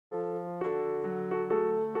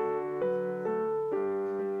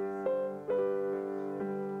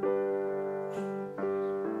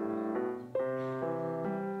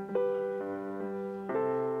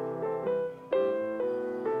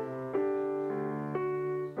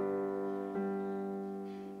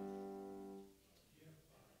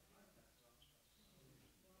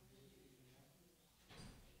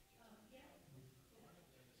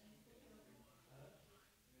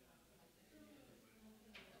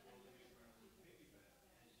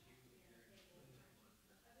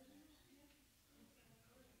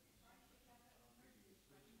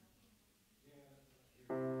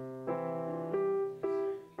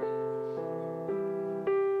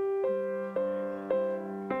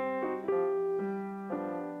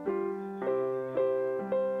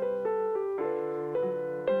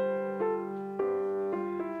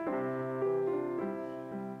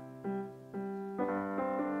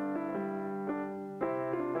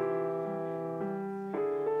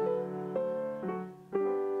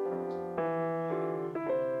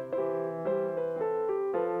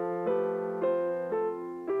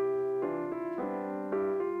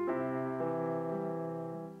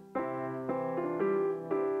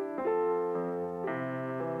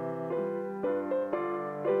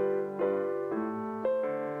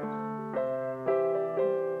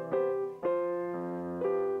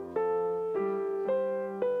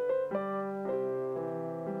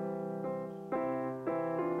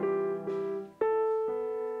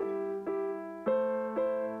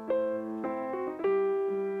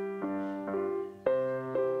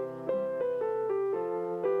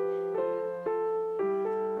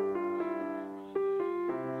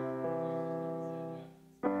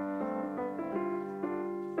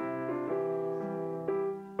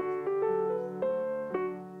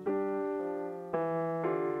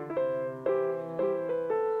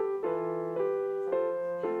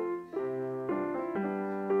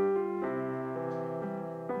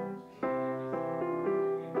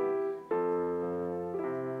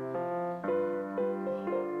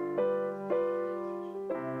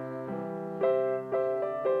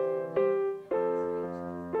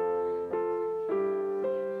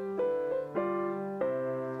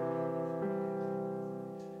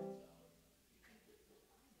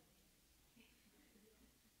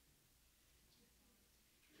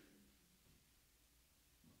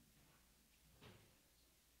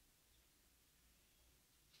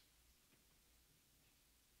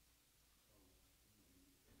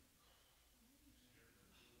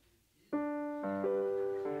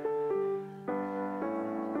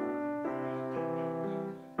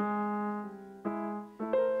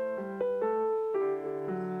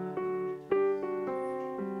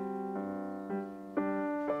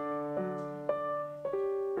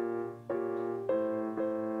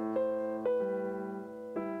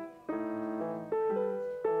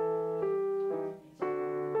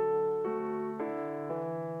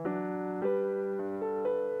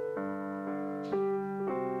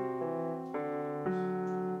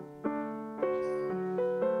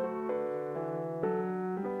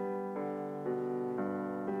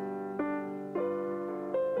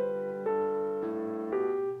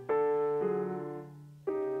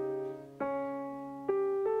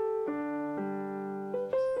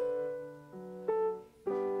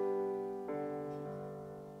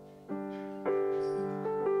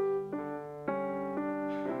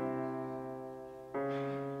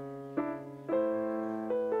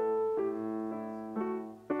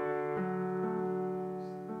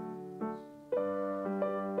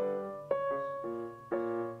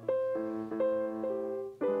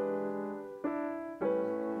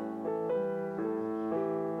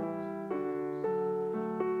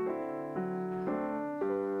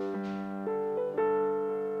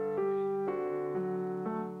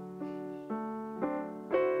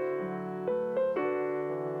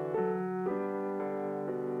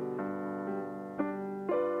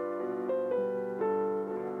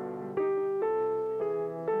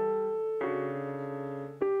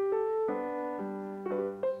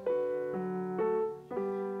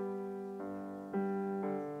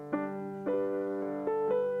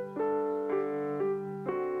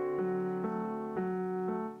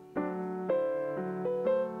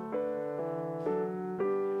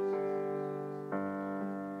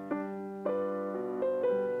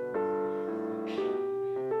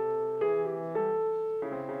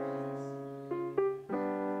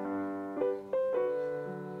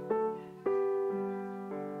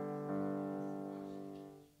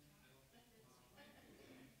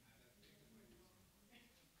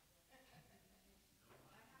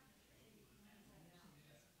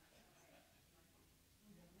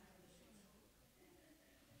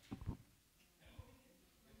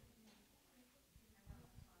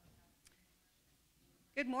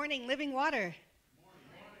Good morning, Living Water.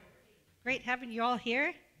 Great having you all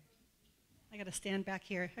here. I got to stand back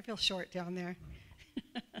here. I feel short down there.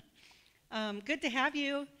 Good to have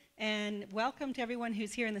you, and welcome to everyone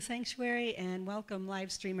who's here in the sanctuary, and welcome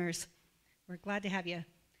live streamers. We're glad to have you. A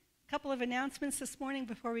couple of announcements this morning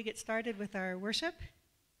before we get started with our worship.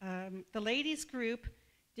 The ladies group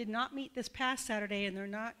did not meet this past Saturday, and they're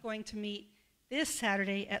not going to meet this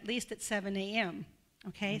Saturday, at least at 7 a.m.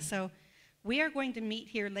 Okay, so we are going to meet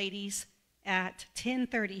here, ladies, at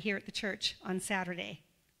 10:30 here at the church on Saturday.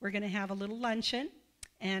 We're going to have a little luncheon,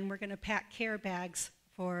 and we're going to pack care bags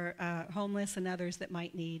for homeless and others that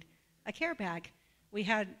might need a care bag. We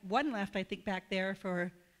had one left, I think, back there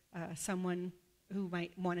for someone who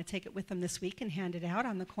might want to take it with them this week and hand it out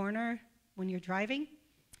on the corner when you're driving.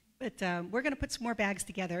 But we're going to put some more bags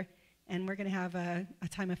together, and we're going to have a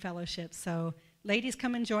time of fellowship. So ladies,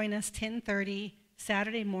 come and join us 10:30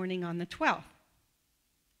 Saturday morning on the 12th.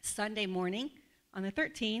 Sunday morning on the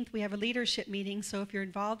 13th, we have a leadership meeting. So if you're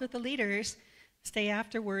involved with the leaders, stay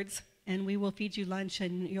afterwards, and we will feed you lunch,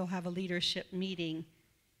 and you'll have a leadership meeting.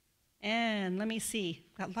 And let me see.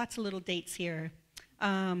 Got lots of little dates here.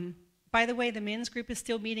 By the way, the men's group is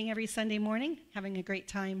still meeting every Sunday morning, having a great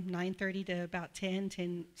time, 9:30 to about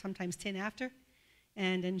 10, sometimes 10 after,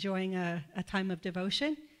 and enjoying a time of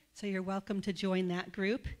devotion. So you're welcome to join that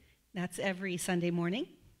group. That's every Sunday morning.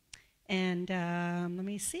 And let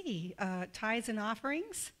me see, tithes and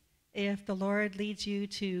offerings. If the Lord leads you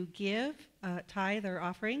to give tithe or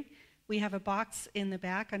offering, we have a box in the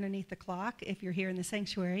back underneath the clock if you're here in the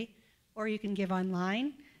sanctuary, or you can give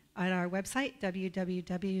online at our website,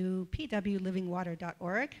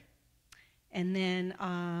 www.pwlivingwater.org. And then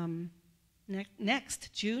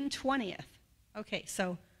next, June 20th. Okay,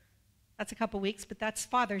 so that's a couple weeks, but that's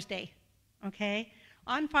Father's Day, okay?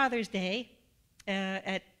 On Father's Day,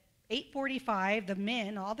 at 8:45, the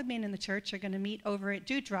men, all the men in the church, are going to meet over at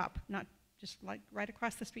Dewdrop, not just like right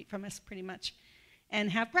across the street from us pretty much, and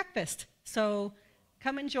have breakfast. So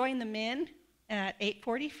come and join the men at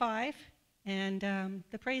 8:45, and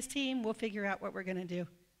the praise team will figure out what we're going to do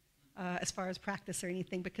as far as practice or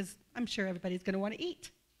anything, because I'm sure everybody's going to want to eat,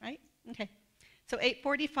 right? Okay. So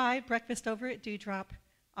 8:45, breakfast over at Dewdrop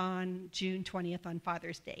on June 20th on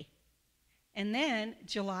Father's Day. And then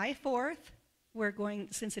July 4th, we're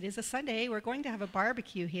going, since it is a Sunday, we're going to have a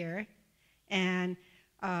barbecue here. And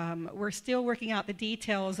we're still working out the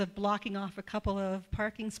details of blocking off a couple of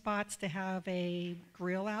parking spots to have a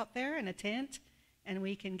grill out there and a tent. And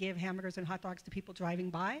we can give hamburgers and hot dogs to people driving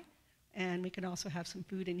by. And we can also have some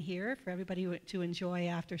food in here for everybody to enjoy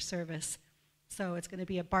after service. So it's going to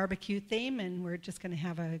be a barbecue theme, and we're just going to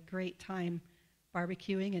have a great time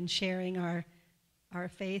barbecuing and sharing our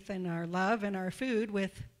faith and our love and our food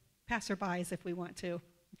with passerbys if we want to,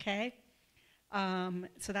 okay?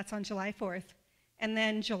 So that's on July 4th. And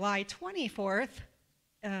then July 24th,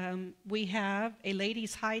 we have a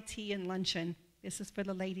ladies' high tea and luncheon. This is for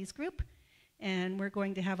the ladies group, and we're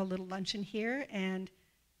going to have a little luncheon here. And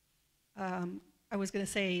I was going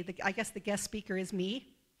to say, I guess the guest speaker is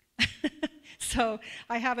me. So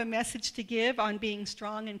I have a message to give on being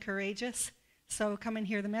strong and courageous. So come and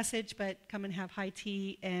hear the message, but come and have high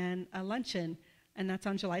tea and a luncheon. And that's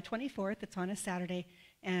on July 24th. It's on a Saturday.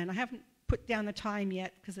 And I haven't put down the time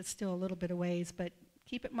yet because it's still a little bit of ways, but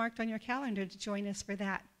keep it marked on your calendar to join us for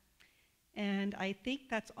that. And I think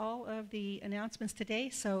that's all of the announcements today.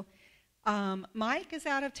 So Mike is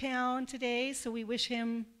out of town today, so we wish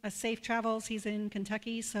him a safe travels. He's in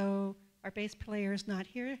Kentucky, so our bass player is not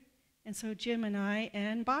here. And so Jim and I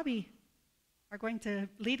and Bobby are going to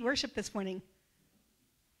lead worship this morning.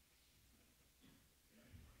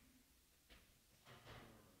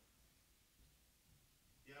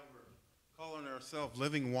 Calling ourselves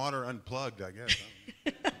Living Water Unplugged, I guess.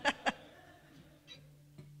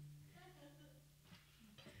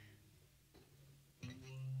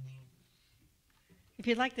 If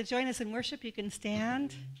you'd like to join us in worship, you can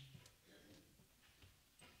stand.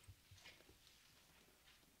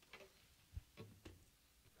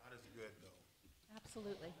 God is good, though.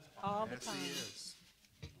 Absolutely. All the time. Yes, He is.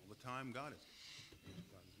 All the time, God is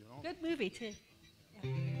good. All Good movie, too. Yeah.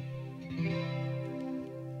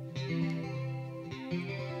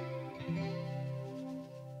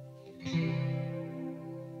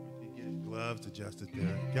 Get gloves adjusted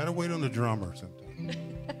there. Gotta wait on the drummer sometimes.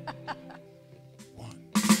 1,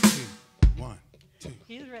 2, 1, 2.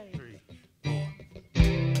 He's ready. 3, 4.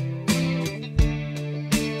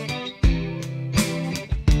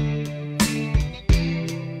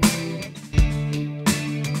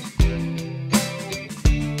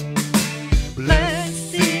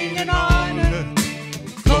 Blessing and honor,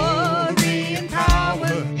 glory and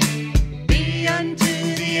power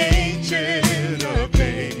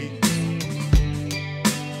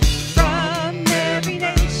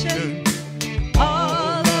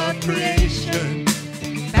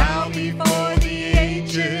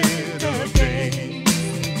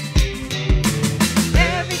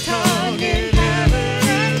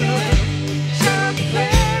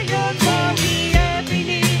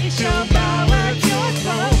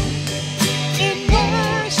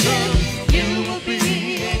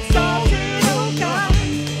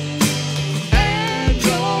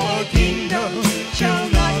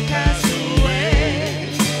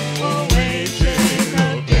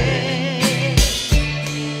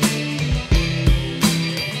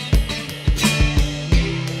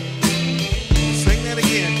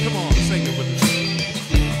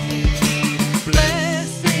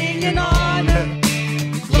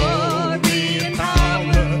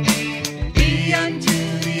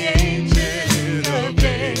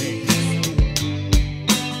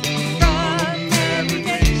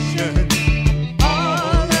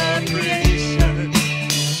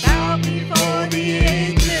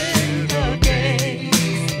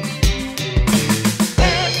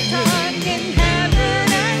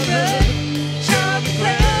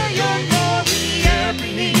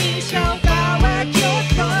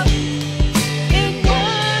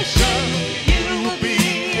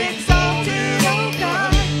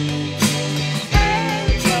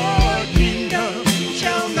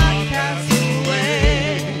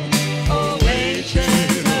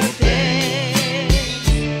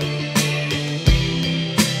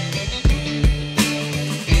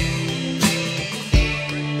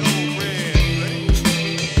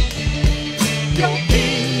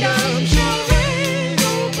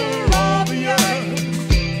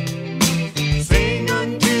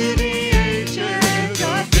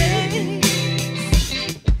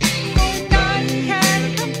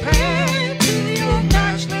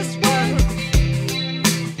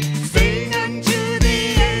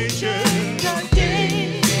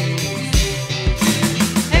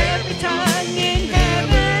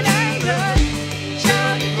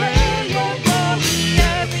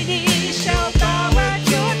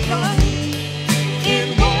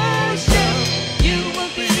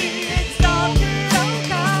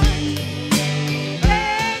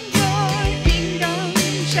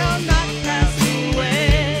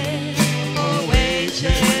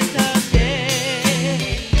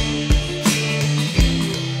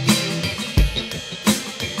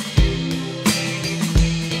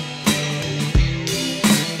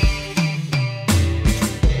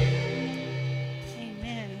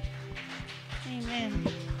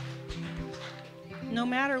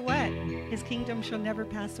kingdom shall never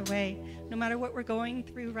pass away. No matter what we're going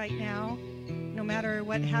through right now, no matter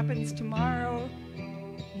what happens tomorrow,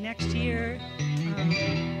 next year,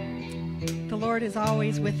 the Lord is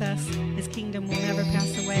always with us. His kingdom will never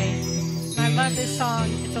pass away. And I love this song.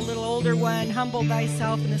 It's a little older one, Humble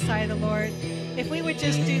Thyself in the Sight of the Lord. If we would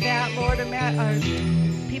just do that, Lord,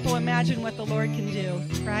 people imagine what the Lord can do,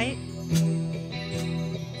 right?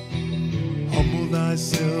 Humble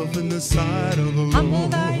thyself in the sight of the Lord. Humble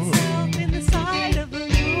thyself in the sight of the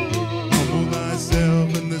Lord. Humble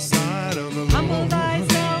thyself in the sight of the Lord. Humble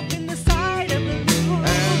thyself in the sight of the Lord.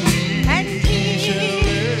 And he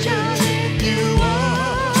shall lift you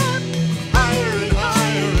up higher and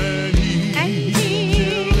higher, and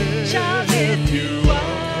he shall lift you up.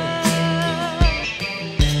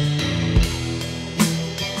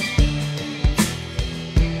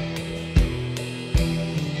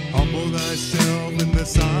 Humble thyself in the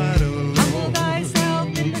sight of the Lord. Humble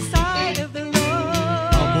thyself in the sight of the Lord.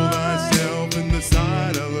 Humble thyself in the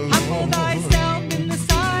sight of the Lord. Humble thyself in the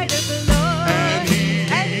sight of the Lord.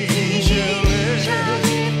 And he shall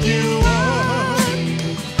lift you up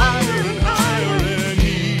higher and higher,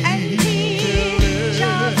 and he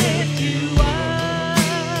shall lift you up.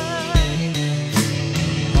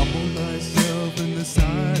 humble thyself in the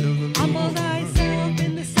sight of the Lord. Humble thyself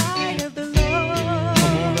in the sight of the Lord.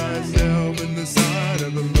 Humble thyself in the sight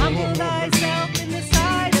of the Lord. Humble thyself in the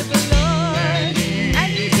sight of the Lord.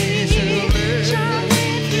 And he shall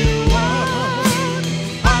lift you up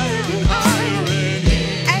higher and higher,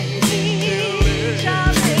 and he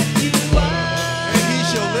shall lift you up. and he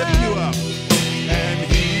shall lift you up, and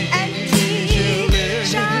he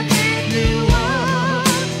shall lift you up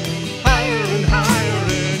higher and higher,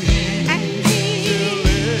 and he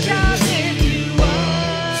shall lift you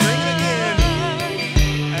up. Sing it again.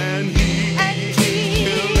 And he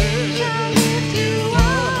shall lift you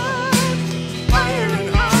up higher and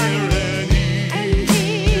higher, and he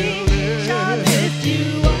shall lift you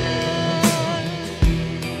up.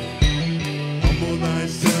 humble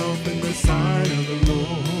thyself in the sight of the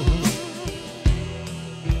Lord.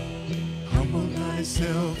 Humble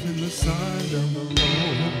thyself in the sight of the Lord.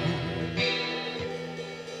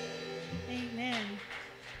 Amen.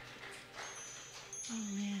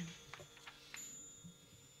 Amen.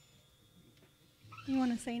 You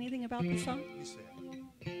want to say anything about the song?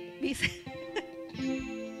 This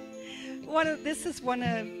is one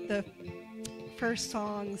of the first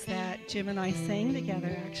songs that Jim and I sang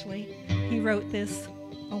together, actually. He wrote this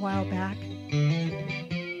a while back.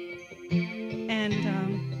 And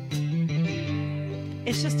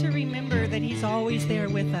it's just to remember that he's always there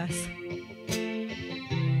with us.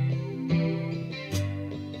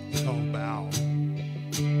 So bow.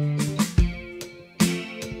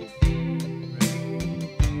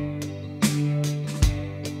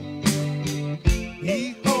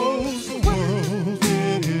 He holds the world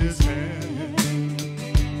in his hand,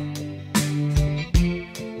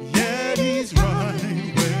 yet he's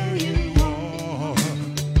right where you are.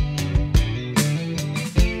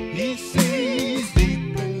 He sees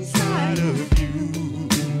deep inside of you,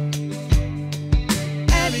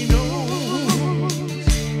 and he knows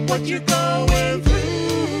what you're going through.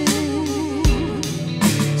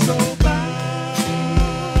 So bow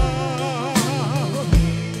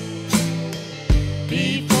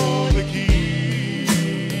before the King,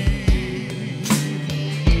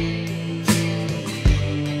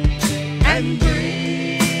 and bring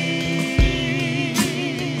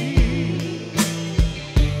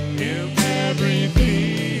him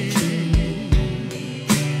everything.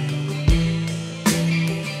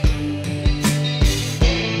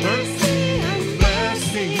 Mercy and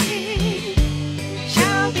blessing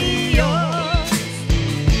shall be yours.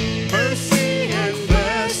 Mercy and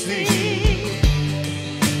blessing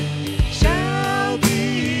shall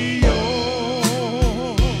be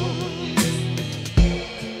yours.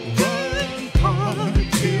 Run,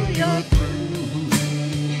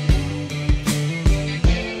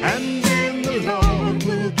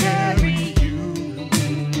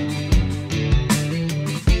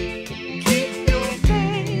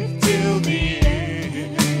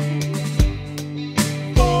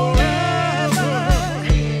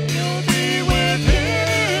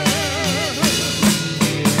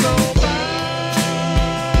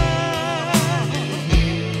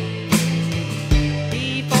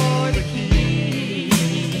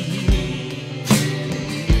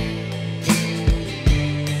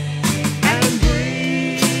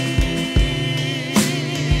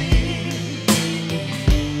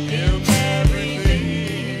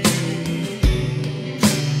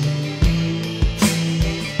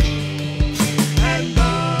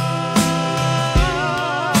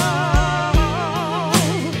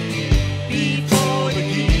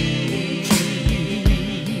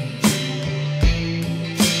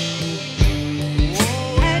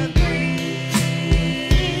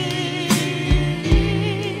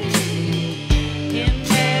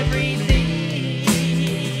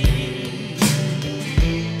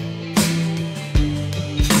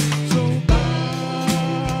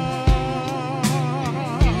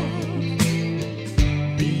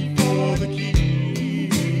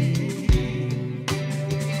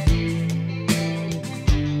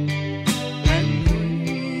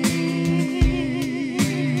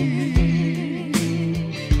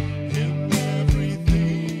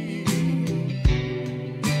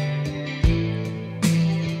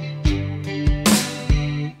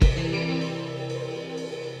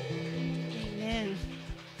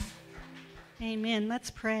 Amen. Let's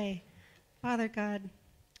pray. Father God,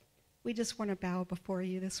 we just want to bow before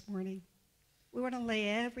you this morning. We want to lay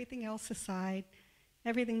everything else aside,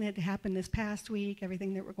 everything that happened this past week,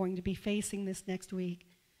 everything that we're going to be facing this next week,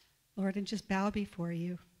 Lord, and just bow before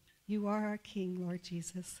you. You are our King, Lord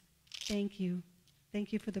Jesus. Thank you.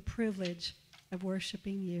 Thank you for the privilege of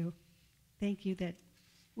worshiping you. Thank you that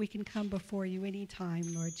we can come before you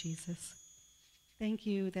anytime, Lord Jesus. Thank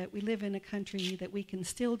you that we live in a country that we can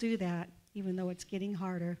still do that, even though it's getting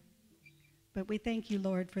harder. But we thank you,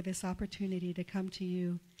 Lord, for this opportunity to come to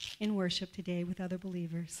you in worship today with other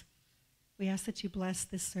believers. We ask that you bless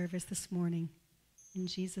this service this morning. In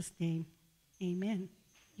Jesus' name, amen.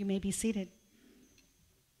 You may be seated.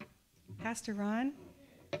 Pastor Ron.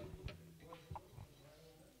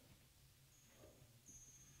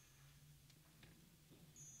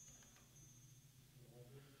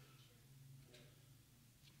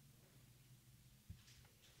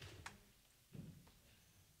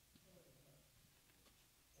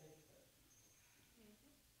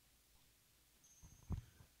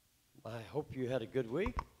 I hope you had a good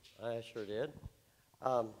week. I sure did.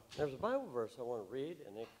 There's a Bible verse I want to read,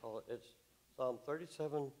 and it's Psalm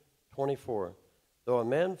 37:24. Though a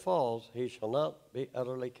man falls, he shall not be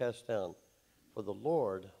utterly cast down, for the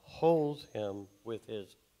Lord holds him with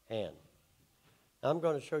his hand. I'm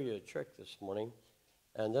going to show you a trick this morning,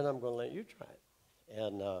 and then I'm going to let you try it.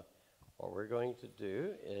 And what we're going to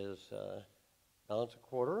do is balance a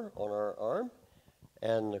quarter on our arm,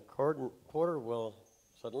 and the quarter will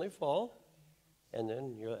suddenly fall, and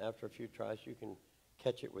then after a few tries, you can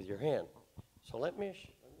catch it with your hand. So let me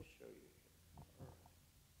show you.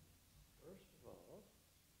 First of all,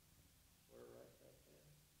 we're right back there.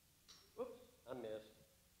 Whoops, I missed.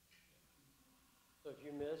 So if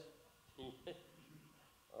you miss,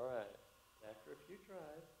 all right. After a few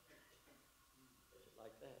tries, catch it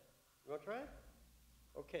like that. You want to try it?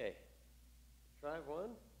 Okay. Try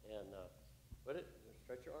one, and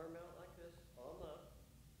stretch your arm out like this, palm up.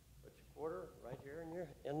 Put your quarter right here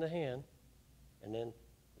in the hand, and then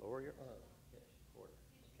lower your arm. Catch the quarter.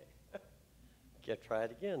 Okay. Try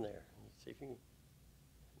it again there. Let's see if you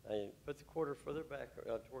can. Put the quarter further back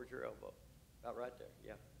towards your elbow. About right there.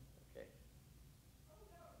 Yeah.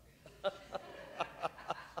 Okay.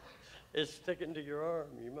 It's sticking to your arm.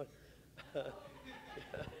 You must.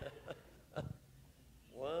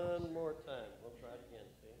 One more time. We'll try it again.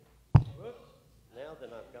 See? Whoops. Now then,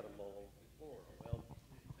 I've got them all over the floor. Well.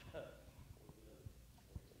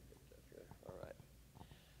 All right.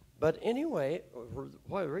 But anyway,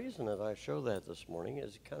 the reason that I show that this morning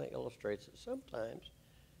is it kind of illustrates that sometimes,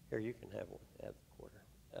 here you can have the quarter,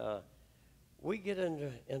 we get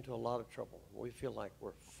into a lot of trouble. We feel like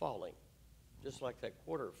we're falling, just like that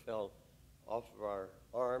quarter fell off of our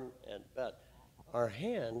arm, but our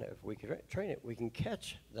hand, if we can train it, we can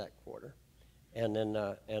catch that quarter and then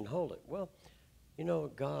and hold it. Well, you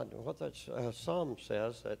know, God, what that psalm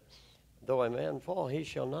says, that though a man fall, he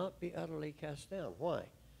shall not be utterly cast down. Why?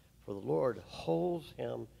 For the Lord holds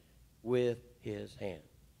him with his hand.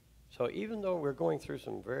 So even though we're going through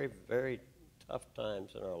some very, very tough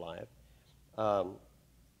times in our life,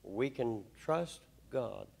 we can trust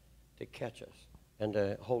God to catch us and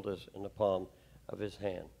to hold us in the palm of his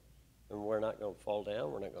hand. And we're not going to fall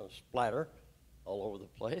down. We're not going to splatter all over the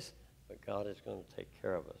place, but God is going to take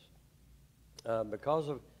care of us. Because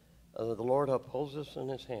of the Lord upholds us in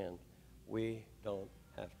his hand, we don't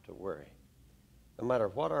have to worry. No matter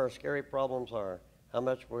what our scary problems are, how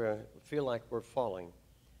much we feel like we're falling,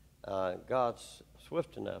 God's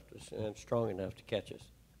swift enough and strong enough to catch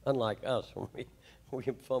us, unlike us when we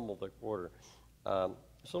fumble the quarter.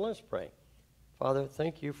 So let's pray. Father,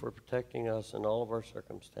 thank you for protecting us in all of our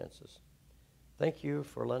circumstances. Thank you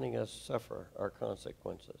for letting us suffer our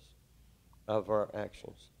consequences of our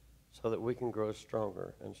actions so that we can grow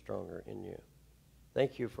stronger and stronger in you.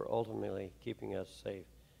 Thank you for ultimately keeping us safe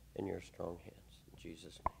in your strong hands. In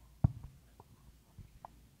Jesus'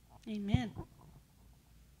 name. Amen.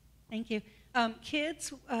 Thank you.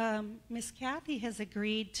 Kids, Miss Kathy has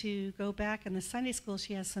agreed to go back in the Sunday school.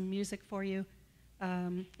 She has some music for you.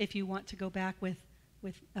 If you want to go back with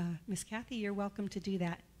Miss Kathy, you're welcome to do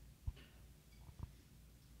that.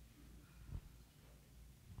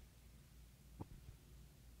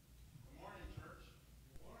 Good morning, church.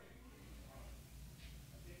 Good morning.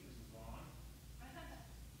 I think this is on.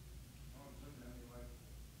 Oh, looking at me like,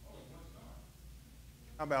 oh, what's on?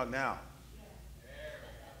 How about now?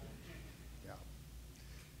 Yeah.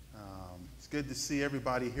 It's good to see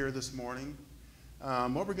everybody here this morning.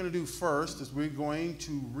 What we're going to do first is we're going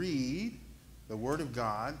to read the Word of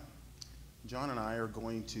God. John and I are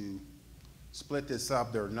going to split this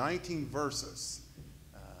up. There are 19 verses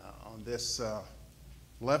on this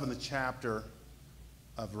 11th chapter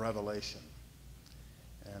of Revelation.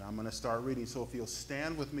 And I'm going to start reading, so if you'll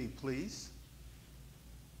stand with me, please.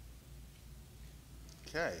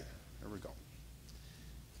 Okay, here we go.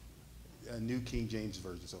 A New King James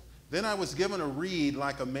Version. So, then I was given a reed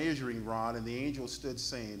like a measuring rod, and the angel stood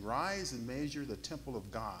saying, "Rise and measure the temple of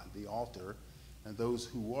God, the altar, and those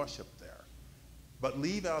who worship there. But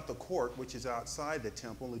leave out the court which is outside the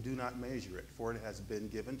temple, and do not measure it, for it has been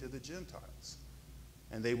given to the Gentiles.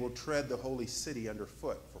 And they will tread the holy city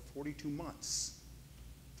underfoot for 42 months.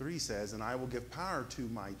 3 says, and I will give power to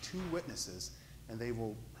my 2 witnesses, and they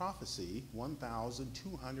will prophesy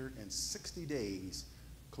 1,260 days,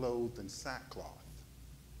 clothed in sackcloth.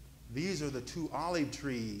 These are the 2 olive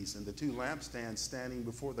trees and the 2 lampstands standing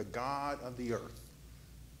before the God of the earth.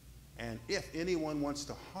 And if anyone wants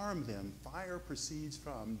to harm them, fire proceeds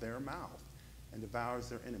from their mouth and devours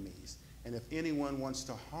their enemies. And if anyone wants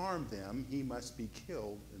to harm them, he must be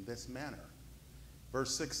killed in this manner."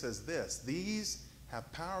 Verse 6 says this, "These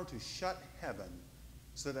have power to shut heaven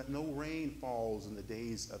so that no rain falls in the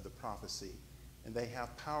days of the prophecy. And they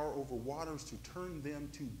have power over waters to turn them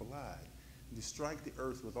to blood, and to strike the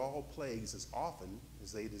earth with all plagues as often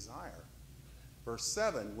as they desire." Verse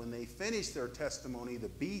 7, "When they finish their testimony, the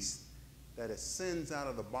beast that ascends out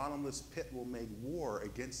of the bottomless pit will make war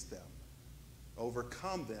against them,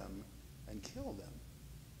 overcome them, and kill them."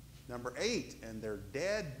 Number 8, "And their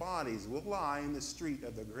dead bodies will lie in the street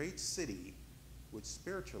of the great city, which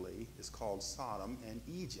spiritually is called Sodom and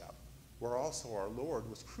Egypt, where also our Lord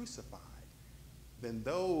was crucified. Then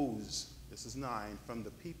those," this is 9, "from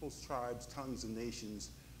the peoples, tribes, tongues, and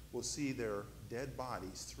nations will see their dead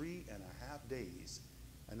bodies 3.5 days,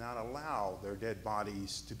 and not allow their dead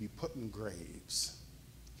bodies to be put in graves."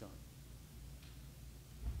 John.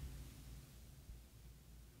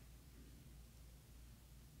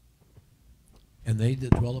 "And they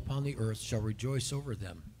that dwell upon the earth shall rejoice over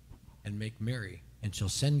them, and make merry, and shall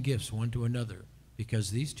send gifts one to another,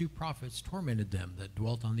 because these 2 prophets tormented them that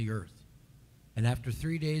dwelt on the earth. And after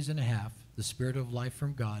 3 days and a half, the Spirit of life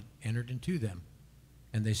from God entered into them,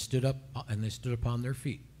 and they stood upon their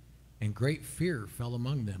feet, and great fear fell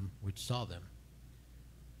among them which saw them.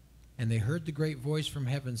 And they heard the great voice from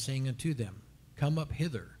heaven saying unto them, Come up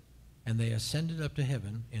hither. And they ascended up to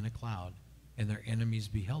heaven in a cloud, and their enemies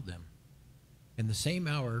beheld them. In the same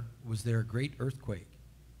hour was there a great earthquake,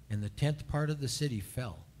 and the 10th part of the city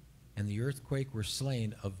fell, and the earthquake were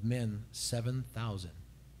slain of men 7,000.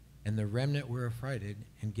 And the remnant were affrighted,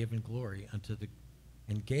 and gave glory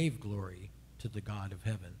to the God of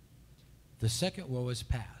heaven. The second woe is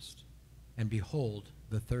past, and behold,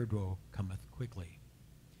 the third woe cometh quickly.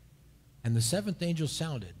 And the 7th angel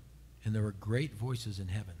sounded, and there were great voices in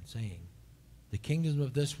heaven, saying, The kingdoms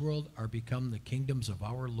of this world are become the kingdoms of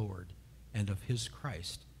our Lord and of his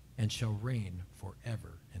Christ, and shall reign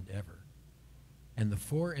forever and ever. And the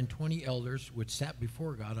 24 elders which sat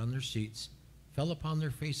before God on their seats fell upon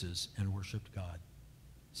their faces and worshipped God,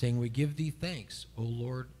 saying, We give thee thanks, O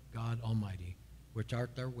Lord God Almighty, which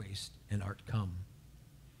art thou waste and art come,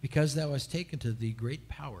 because thou hast taken to thee great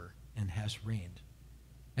power and hast reigned.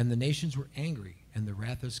 And the nations were angry, and the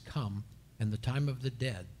wrath is come, and the time of the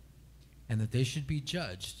dead, and that they should be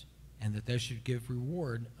judged, and that they should give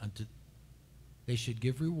reward unto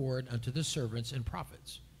the servants and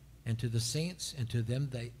prophets, and to the saints, and to them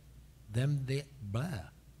that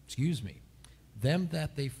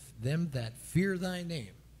fear thy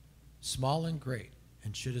name, small and great,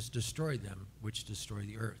 and shouldest destroy them which destroy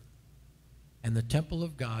the earth. And the temple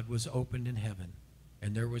of God was opened in heaven,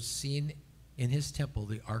 and there was seen in his temple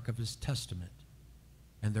the ark of his testament.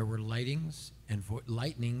 And there were lightnings and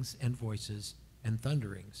voices and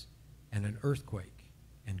thunderings, and an earthquake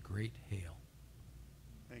and great hail.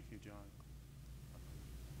 Thank you,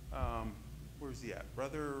 John. Where's he at?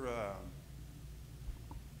 Brother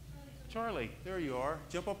Charlie, there you are.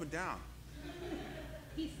 Jump up and down.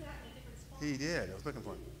 He sat in a different spot. He did. I was looking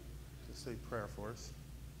for him. Just say prayer for us.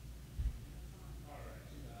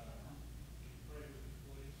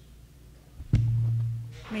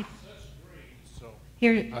 Maybe. That's great. So,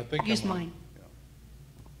 Here, I think use I'm on. mine.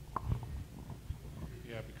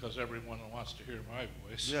 yeah, because everyone wants to hear my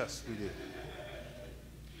voice. Yes, we did.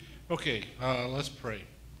 Okay, let's pray.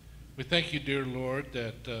 We thank you, dear Lord,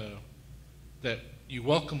 that you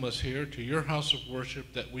welcome us here to your house of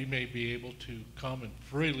worship, that we may be able to come and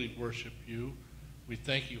freely worship you. We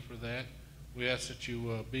thank you for that. We ask that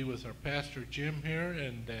you be with our pastor, Jim, here,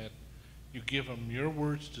 and that you give him your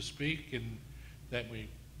words to speak, and that we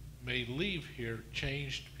may leave here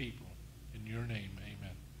changed people. In your name,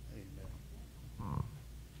 amen. Amen.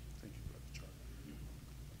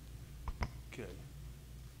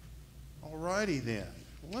 righty then.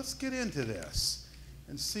 Let's get into this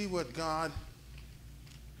and see what God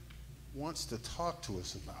wants to talk to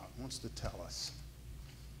us about, wants to tell us.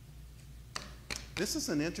 This is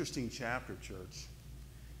an interesting chapter, church.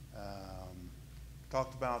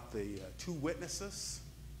 Talked about the two witnesses.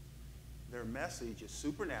 Their message is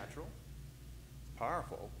supernatural,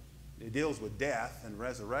 powerful. It deals with death and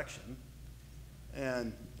resurrection.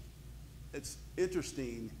 And it's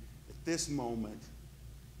interesting at this moment,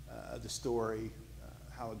 the story,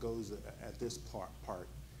 how it goes at this part.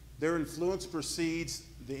 Their influence precedes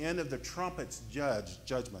the end of the trumpets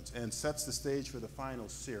judgments and sets the stage for the final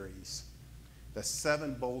series, the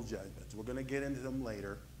 7 bowl judgments. We're going to get into them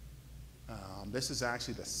later. This is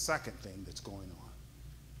actually the second thing that's going on.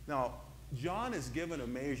 Now, John is given a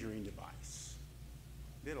measuring device.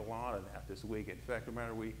 Did a lot of that this week. In fact, no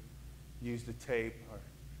matter we used the tape,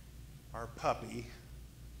 our puppy.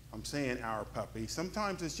 I'm saying our puppy.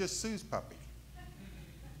 Sometimes it's just Sue's puppy.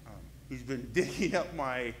 He's been digging up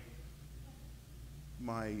my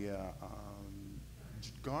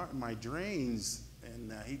drains,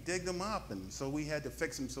 and he digged them up, and so we had to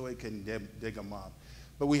fix them so he couldn't dig them up.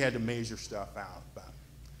 But we had to measure stuff out. But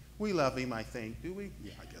we love him, I think. Do we?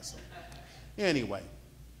 Yeah, I guess so. Anyway,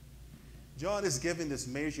 John is given this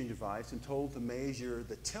measuring device and told to measure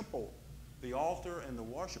the temple, the altar, and the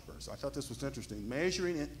worshipers. I thought this was interesting.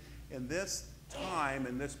 Measuring it in this time,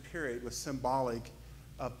 in this period, was symbolic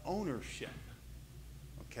of ownership.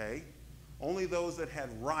 Okay? Only those that had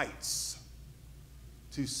rights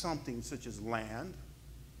to something such as land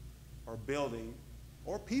or building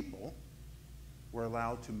or people were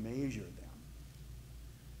allowed to measure them.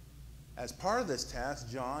 As part of this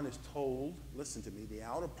task, John is told, listen to me, the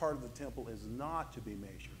outer part of the temple is not to be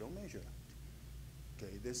measured. Don't measure that.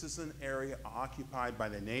 Okay, this is an area occupied by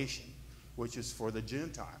the nation, which is for the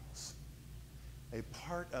Gentiles. A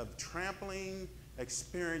part of trampling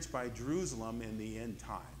experienced by Jerusalem in the end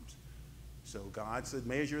times. So God said,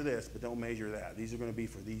 measure this, but don't measure that. These are going to be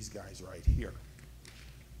for these guys right here.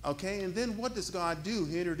 Okay, and then what does God do?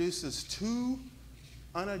 He introduces 2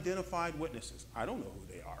 unidentified witnesses. I don't know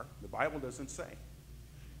who they are. The Bible doesn't say.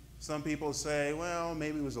 Some people say, well,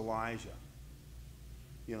 maybe it was Elijah.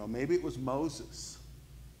 You know, maybe it was Moses.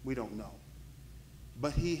 We don't know.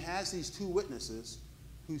 But he has these 2 witnesses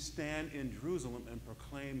who stand in Jerusalem and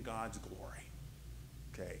proclaim God's glory.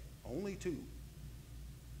 Okay, only 2.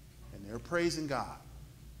 And they're praising God.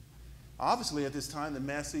 Obviously, at this time, the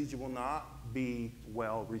message will not be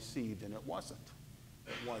well received, and it wasn't.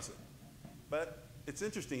 It wasn't. But it's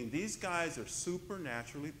interesting. These guys are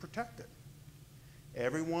supernaturally protected.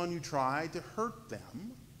 Everyone who tried to hurt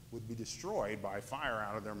them would be destroyed by fire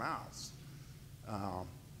out of their mouths.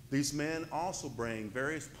 These men also bring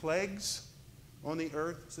various plagues on the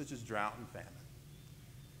earth, such as drought and famine.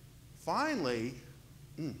 Finally,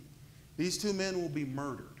 these 2 men will be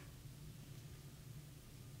murdered.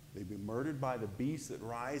 They'll be murdered by the beast that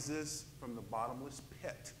rises from the bottomless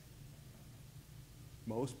pit.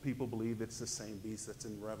 Most people believe it's the same beast that's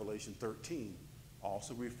in Revelation 13,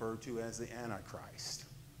 also referred to as the Antichrist.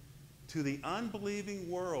 To the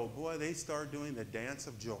unbelieving world, boy, they start doing the dance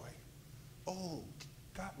of joy. Oh,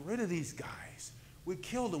 got rid of these guys. We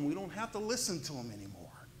killed them. We don't have to listen to them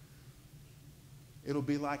anymore. It'll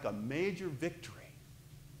be like a major victory.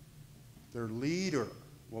 Their leader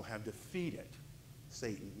will have defeated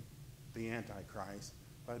Satan, the Antichrist,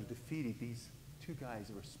 by defeating these 2 guys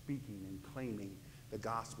who are speaking and claiming the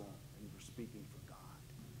gospel and were speaking for God.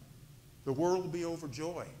 The world will be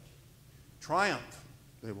overjoyed. Triumph.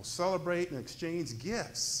 They will celebrate and exchange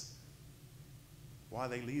gifts while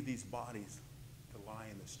they leave these bodies to lie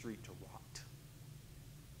in the street to rot.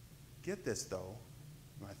 Get this, though,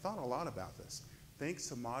 and I thought a lot about this. Thanks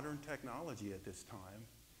to modern technology at this time,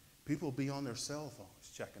 people will be on their cell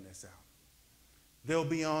phones checking this out. They'll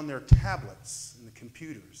be on their tablets and the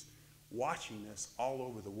computers watching this all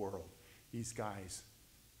over the world. These guys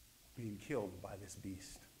being killed by this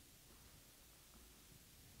beast.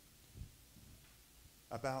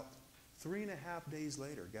 About 3.5 days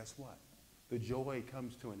later, guess what? The joy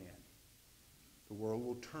comes to an end. The world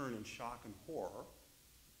will turn in shock and horror.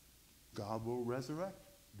 God will resurrect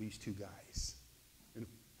these 2 guys in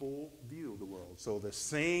full view of the world. So the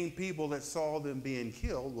same people that saw them being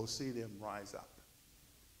killed will see them rise up.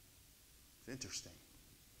 It's interesting.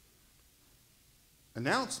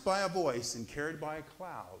 Announced by a voice and carried by a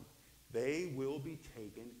cloud, they will be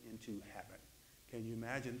taken into heaven. Can you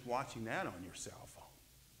imagine watching that on your cell phone?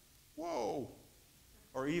 Whoa!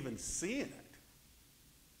 Or even seeing it.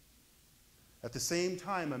 At the same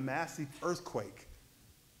time, a massive earthquake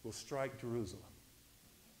will strike Jerusalem,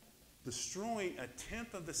 destroying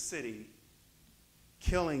 1/10 of the city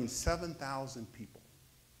killing 7,000 people.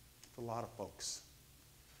 It's a lot of folks.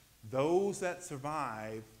 Those that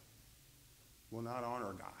survive will not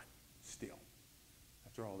honor God still.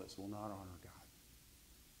 After all this, will not honor God.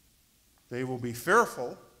 They will be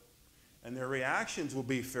fearful, and their reactions will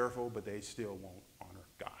be fearful, but they still won't honor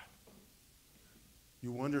God.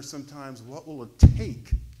 You wonder sometimes, what will it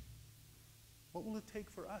take? What will it take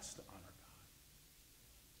for us to honor God?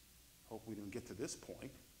 Hope we don't get to this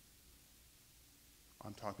point.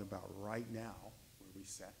 I'm talking about right now, where we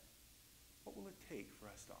sit. What will it take for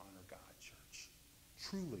us to honor God, church?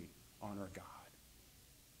 Truly honor God.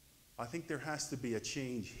 I think there has to be a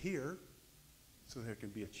change here, so there can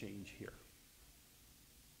be a change here.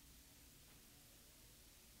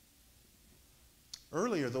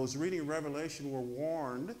 Earlier, those reading Revelation were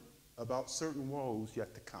warned about certain woes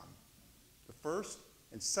yet to come. The first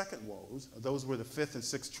and second woes, those were the fifth and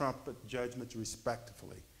sixth trumpet judgments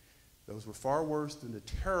respectively. Those were far worse than the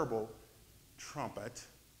terrible trumpet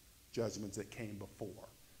judgments that came before.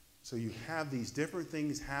 So you have these different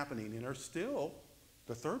things happening, and there's still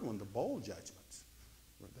the third one, the bowl judgments,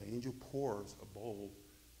 where the angel pours a bowl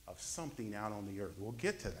of something out on the earth. We'll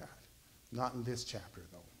get to that. Not in this chapter,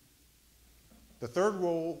 though. The third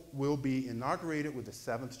roll will be inaugurated with the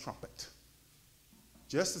seventh trumpet.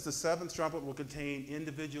 Just as the seventh trumpet will contain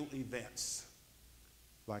individual events,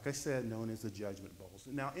 like I said, known as the judgment bowls.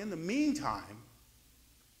 Now, in the meantime,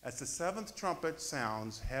 as the seventh trumpet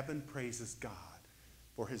sounds, heaven praises God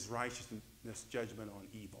for his righteousness judgment on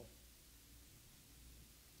evil.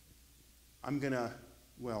 Hang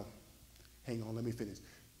on, let me finish.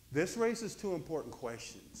 This raises two important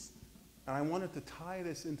questions. And I wanted to tie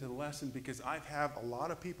this into the lesson because I've had a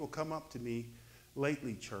lot of people come up to me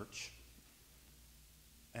lately, church,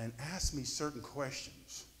 and ask me certain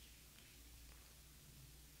questions.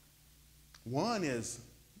 One is,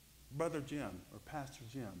 Brother Jim or Pastor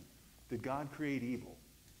Jim, did God create evil?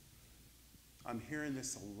 I'm hearing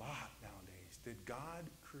this a lot nowadays. Did God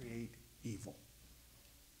create evil?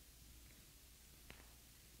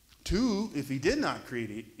 Two, if he did not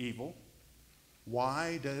create evil,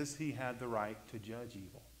 why does he have the right to judge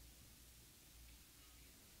evil?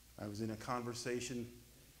 I was in a conversation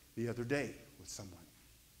the other day with someone.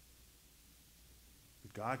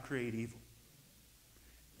 Did God create evil?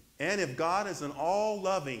 And if God is an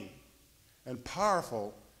all-loving and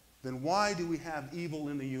powerful, then why do we have evil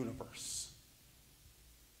in the universe?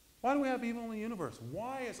 Why do we have evil in the universe?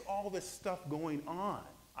 Why is all this stuff going on?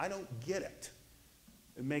 I don't get it.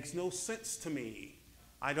 It makes no sense to me.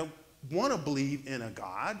 I don't want to believe in a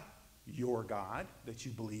God, your God, that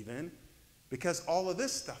you believe in, because all of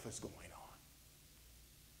this stuff is going on.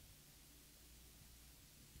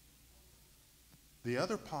 The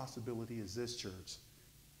other possibility is this, church,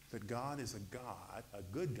 that God is a God, a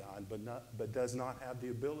good God, but does not have the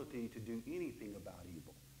ability to do anything about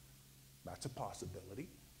evil. That's a possibility.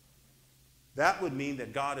 That would mean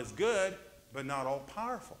that God is good, but not all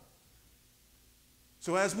powerful.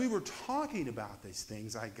 So as we were talking about these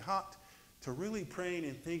things, I got to really praying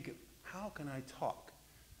and thinking, how can I talk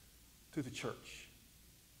to the church?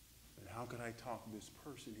 And how can I talk to this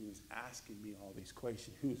person who is asking me all these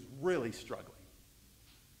questions, who is really struggling?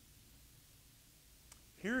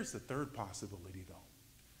 Here's the third possibility, though.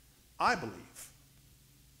 I believe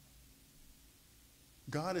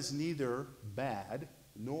God is neither bad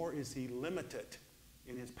nor is he limited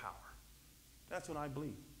in his power. That's what I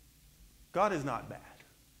believe. God is not bad,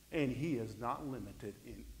 and he is not limited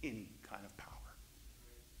in any kind of power.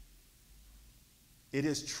 It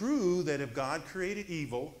is true that if God created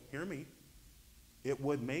evil, hear me, it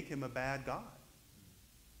would make him a bad God.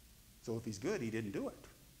 So if he's good, he didn't do it.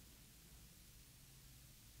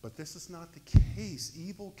 But this is not the case.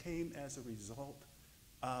 Evil came as a result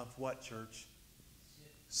of what, church?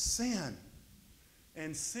 Sin.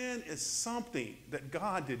 And sin is something that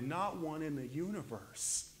God did not want in the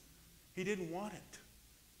universe. He didn't want it.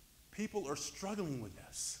 People are struggling with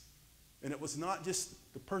this. And it was not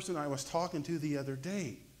just the person I was talking to the other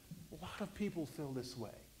day. A lot of people feel this way.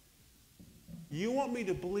 You want me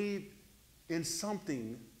to believe in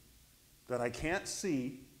something that I can't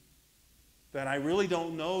see, that I really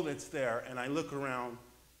don't know that's there, and I look around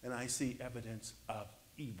and I see evidence of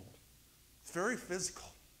evil. It's very physical.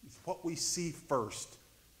 It's what we see first.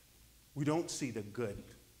 We don't see the good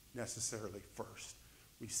necessarily first.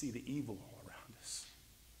 We see the evil all around us.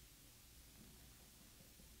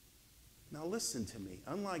 Now listen to me.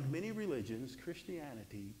 Unlike many religions,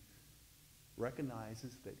 Christianity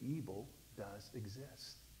recognizes that evil does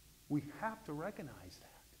exist. We have to recognize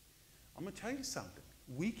that. I'm going to tell you something.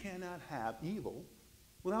 We cannot have evil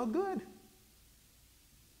without good.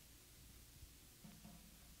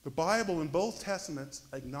 The Bible in both Testaments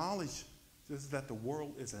acknowledges that the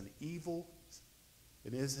world is an evil,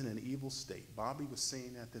 it is in an evil state. Bobby was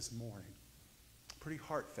saying that this morning. Pretty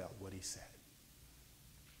heartfelt what he said.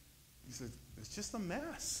 He said, it's just a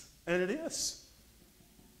mess. And it is.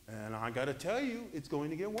 And I got to tell you, it's going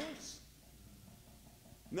to get worse.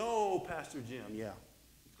 No, Pastor Jim, yeah,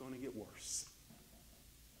 it's going to get worse.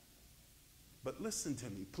 But listen to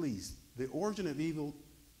me, please. The origin of evil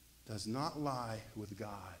does not lie with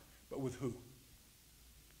God, but with who?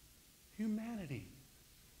 Humanity.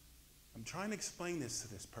 I'm trying to explain this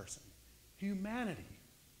to this person. Humanity.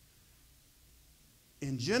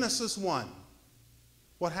 In Genesis 1,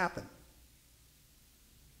 what happened?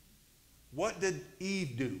 What did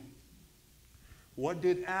Eve do? What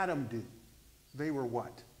did Adam do? They were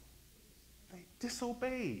what? They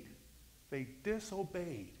disobeyed. They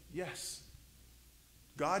disobeyed. Yes.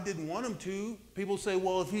 God didn't want them to. People say,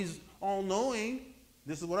 well, if he's all-knowing,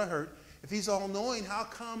 this is what I heard, if he's all-knowing, how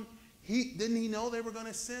come didn't he know they were going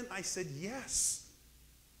to sin? I said, yes.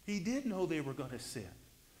 He did know they were going to sin.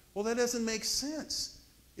 Well, that doesn't make sense.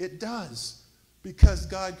 It does. Because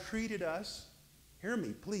God created us, hear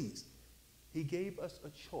me, please. He gave us a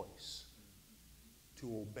choice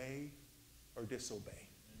to obey or disobey.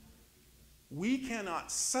 We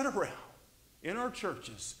cannot sit around in our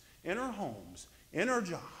churches, in our homes, in our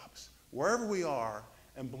jobs, wherever we are,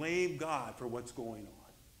 and blame God for what's going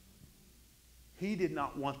on. He did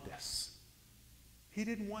not want this. He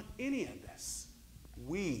didn't want any of this.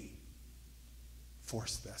 We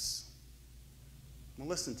forced this. Now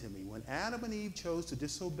listen to me. When Adam and Eve chose to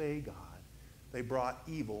disobey God, they brought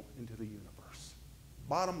evil into the universe.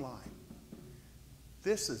 Bottom line.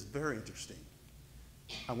 This is very interesting.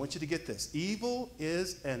 I want you to get this. Evil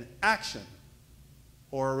is an action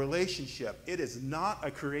or a relationship. It is not a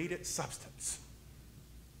created substance.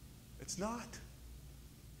 It's not.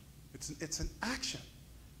 It's an action.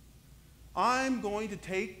 I'm going to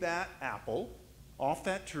take that apple off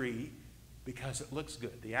that tree because it looks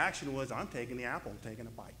good. The action was I'm taking the apple and taking a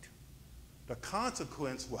bite. The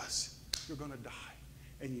consequence was you're going to die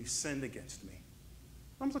and you sinned against me.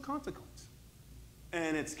 That was the consequence.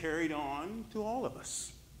 And it's carried on to all of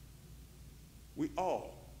us. We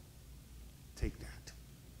all take that.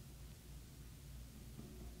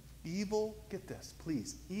 Evil, get this,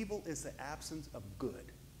 please. Evil is the absence of good.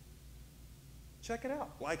 Check it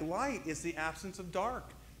out. Like light is the absence of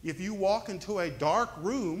dark. If you walk into a dark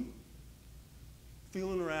room,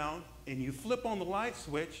 feeling around, and you flip on the light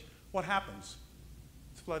switch, what happens?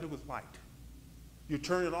 It's flooded with light. You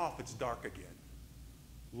turn it off, it's dark again.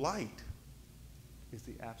 Light is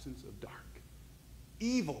the absence of dark.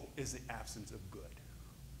 Evil is the absence of good.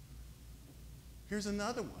 Here's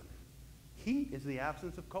another one. Heat is the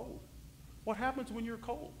absence of cold. What happens when you're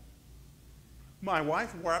cold? My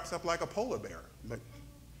wife wraps up like a polar bear,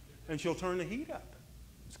 and she'll turn the heat up.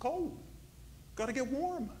 It's cold. Got to get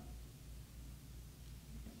warm.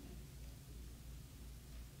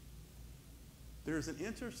 There's an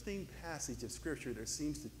interesting passage of Scripture that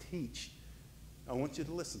seems to teach, I want you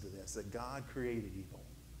to listen to this, that God created evil.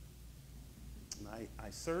 And I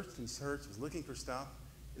searched and searched, was looking for stuff.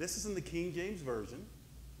 This is in the King James Version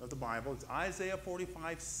of the Bible. It's Isaiah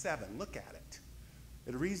 45:7. Look at it.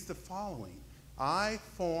 It reads the following. I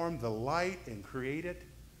formed the light and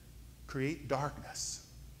create darkness.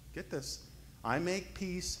 Get this. I make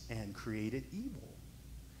peace and created evil.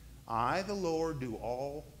 I, the Lord, do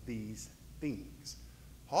all these things.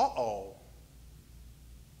 Uh-oh.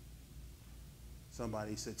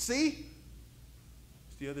 Somebody said, see?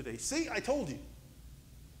 It's the other day. See, I told you.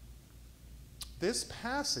 This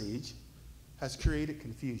passage has created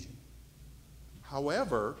confusion.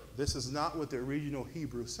 However, this is not what the original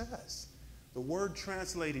Hebrew says. The word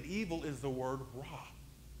translated evil is the word ra.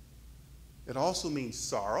 It also means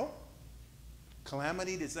sorrow,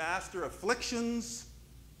 calamity, disaster, afflictions,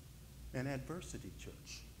 and adversity,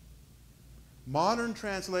 church. Modern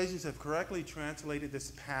translations have correctly translated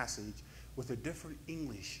this passage with a different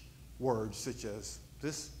English words, such as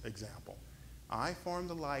this example. I form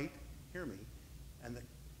the light, hear me, and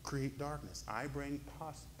create darkness. I bring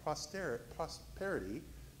prosperity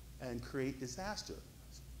and create disaster.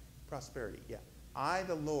 Prosperity, yeah. I,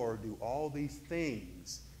 the Lord, do all these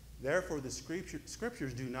things. Therefore, the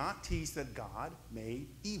scriptures do not teach that God made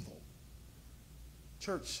evil.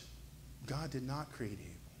 Church, God did not create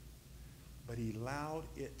evil, but he allowed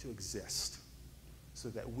it to exist so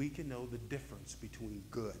that we can know the difference between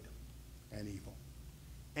good and evil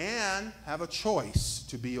and have a choice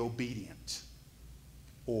to be obedient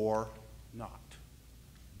or not.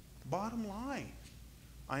 Bottom line,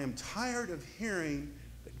 I am tired of hearing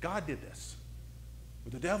that God did this.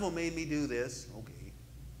 Well, the devil made me do this. Okay.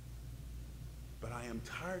 But I am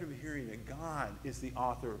tired of hearing that God is the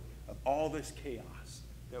author of all this chaos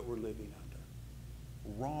that we're living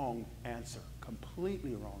under. Wrong answer.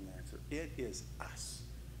 Completely wrong answer. It is us.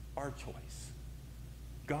 Our choice.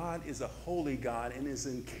 God is a holy God and is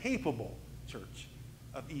incapable, church,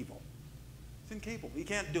 of evil. It's incapable. He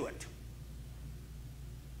can't do it.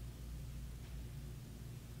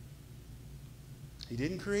 He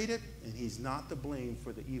didn't create it, and he's not to blame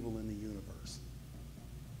for the evil in the universe.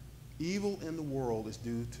 Evil in the world is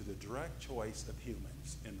due to the direct choice of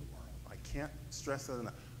humans in the world. I can't stress that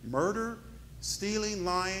enough. Murder, stealing,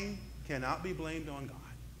 lying cannot be blamed on God.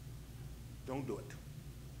 Don't do it.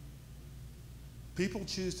 People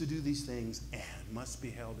choose to do these things and must be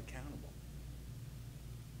held accountable.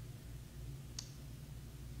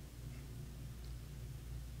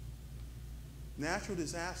 Natural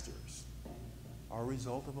disasters are a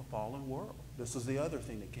result of a fallen world. This is the other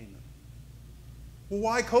thing that came up. Well,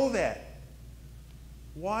 why COVID?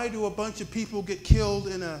 Why do a bunch of people get killed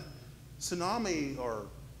in a tsunami or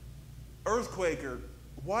earthquake? Or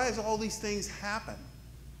why does all these things happen?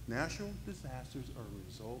 Natural disasters are a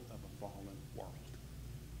result of a fallen world.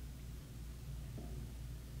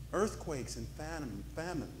 Earthquakes and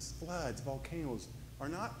famines, floods, volcanoes are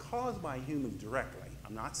not caused by humans directly.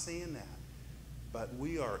 I'm not saying that. But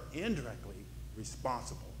we are indirectly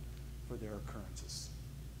responsible for their occurrences.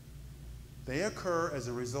 They occur as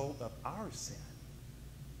a result of our sin.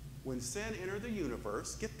 When sin entered the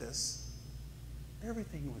universe, get this,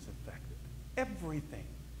 everything was affected. Everything.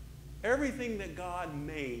 Everything that God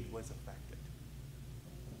made was affected.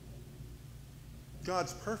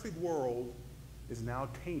 God's perfect world is now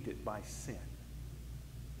tainted by sin.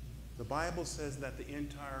 The Bible says that the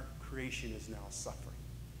entire creation is now suffering.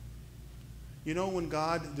 You know, when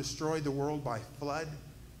God destroyed the world by flood,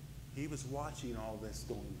 he was watching all this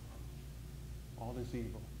going on, all this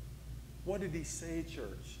evil. What did he say,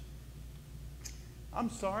 church?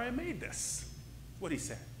 I'm sorry I made this. That's what he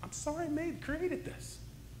said. I'm sorry I created this.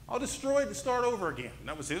 I'll destroy it and start over again.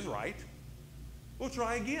 That was his right. We'll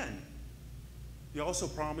try again. He also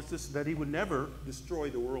promised us that he would never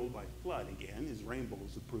destroy the world by flood again. His rainbow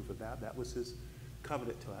is the proof of that. That was his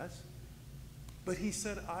covenant to us. But he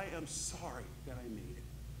said, I am sorry that I made it.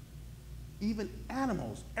 Even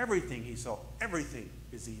animals, everything he saw, everything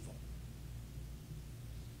is evil.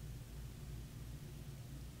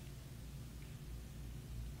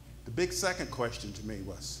 The big second question to me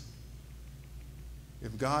was,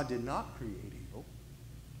 if God did not create evil,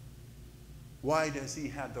 why does he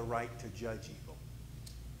have the right to judge evil?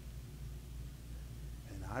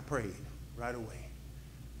 And I prayed right away.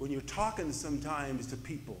 When you're talking sometimes to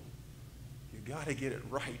people, you got to get it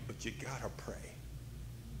right, but you got to pray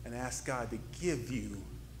and ask God to give you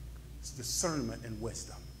discernment and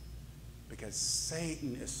wisdom, because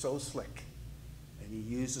Satan is so slick and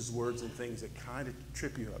he uses words and things that kind of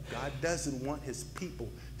trip you up. God doesn't want his people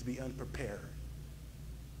to be unprepared.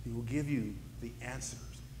 He will give you the answers.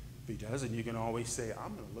 If he doesn't, you can always say,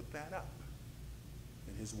 I'm going to look that up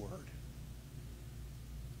in his word.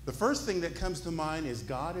 The first thing that comes to mind is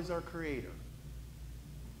God is our creator.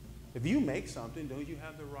 If you make something, don't you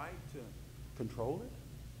have the right to control it?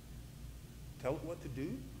 Tell it what to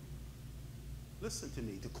do? Listen to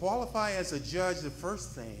me. To qualify as a judge, the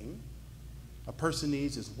first thing a person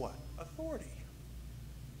needs is what? Authority.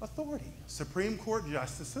 Authority. Supreme Court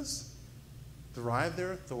justices derive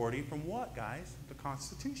their authority from what, guys? The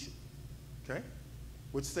Constitution. Okay?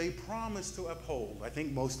 Which they promise to uphold. I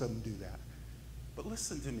think most of them do that. But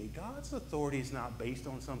listen to me. God's authority is not based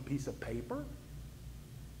on some piece of paper.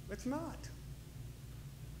 It's not.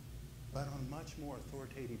 But on much more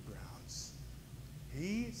authoritative grounds.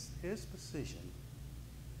 His position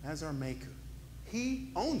as our maker.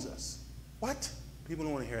 He owns us. What? People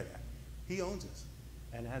don't want to hear that. He owns us.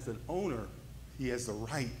 And as an owner, he has the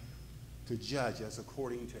right to judge us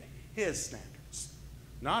according to his standards.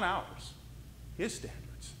 Not ours. His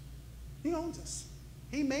standards. He owns us.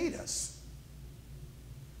 He made us.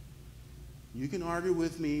 You can argue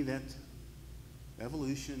with me that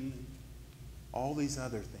evolution, all these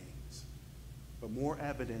other things, but more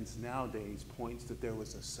evidence nowadays points that there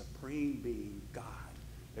was a supreme being, God,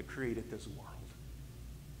 that created this world.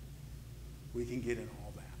 We can get in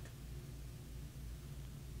all that.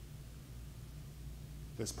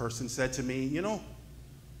 This person said to me, you know,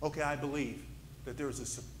 okay, I believe that there's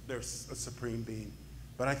a supreme being,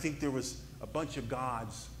 but I think there was a bunch of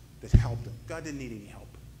gods that helped him. God didn't need any help.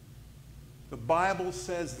 The Bible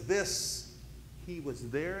says this, he was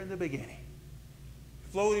there in the beginning,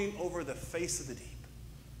 floating over the face of the deep.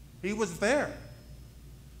 He was there.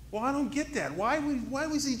 Well, I don't get that. Why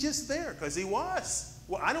was he just there? Because he was.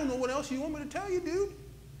 Well, I don't know what else you want me to tell you, dude.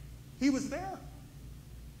 He was there.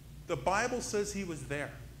 The Bible says he was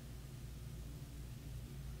there.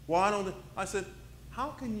 Well, I said, how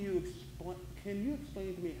can you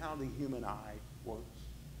explain to me how the human eye works?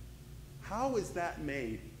 How is that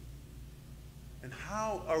made? And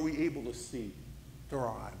how are we able to see through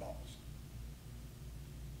our eyeballs?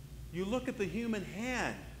 You look at the human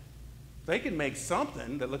hand. They can make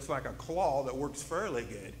something that looks like a claw that works fairly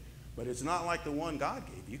good, but it's not like the one God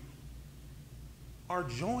gave you. Our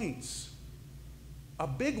joints. A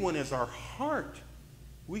big one is our heart.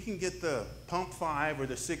 We can get the pump 5 or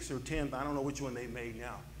the 6 or 10, I don't know which one they made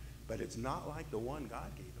now, but it's not like the one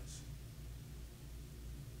God gave us.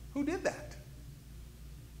 Who did that?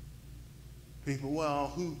 People,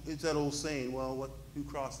 well, it's that old saying, well, who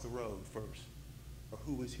crossed the road first? Or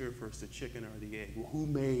who was here first, the chicken or the egg? Well, who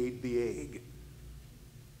made the egg?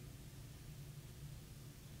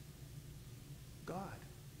 God.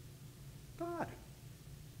 God.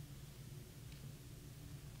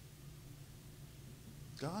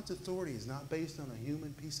 God's authority is not based on a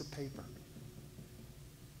human piece of paper.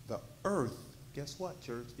 The earth, guess what,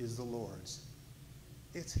 church, is the Lord's.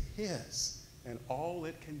 It's His and all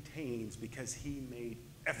it contains because He made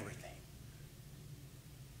everything.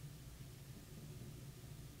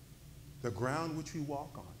 The ground which we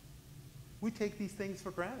walk on. We take these things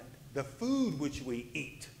for granted. The food which we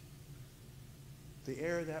eat. The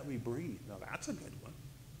air that we breathe. Now that's a good one.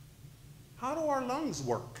 How do our lungs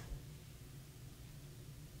work?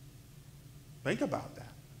 Think about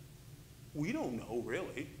that. We don't know,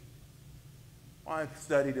 really. I've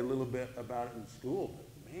studied a little bit about it in school,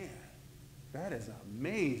 but man, that is an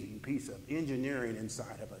amazing piece of engineering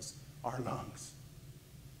inside of us, our lungs,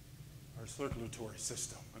 our circulatory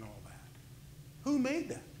system, and all that. Who made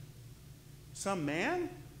that? Some man?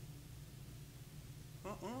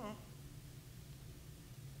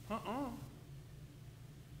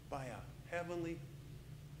 By a heavenly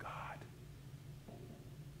God.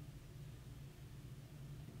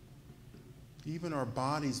 Even our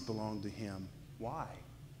bodies belong to Him. Why?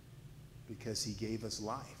 Because He gave us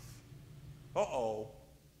life. Uh-oh.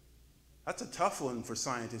 That's a tough one for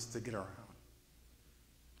scientists to get around.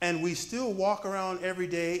 And we still walk around every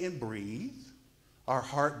day and breathe. Our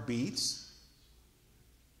heart beats.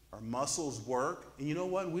 Our muscles work. And you know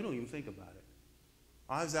what? We don't even think about it.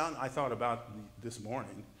 I was out and I thought about this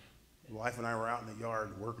morning. My wife and I were out in the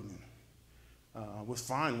yard working. Was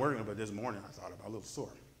fine working, but this morning I thought about a little sore.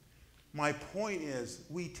 My point is,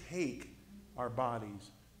 we take our bodies,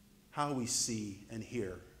 how we see and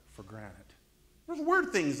hear, for granted. There's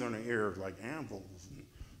weird things on the ear, like anvils,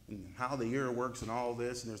 and how the ear works and all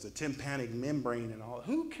this, and there's a tympanic membrane and all.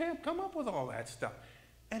 Who can't come up with all that stuff?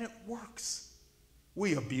 And it works.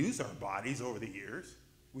 We abuse our bodies over the years.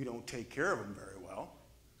 We don't take care of them very well.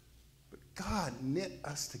 But God knit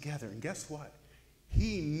us together, and guess what?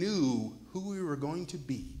 He knew who we were going to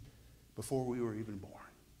be before we were even born.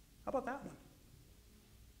 How about that one?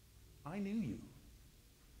 I knew you.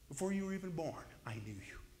 Before you were even born, I knew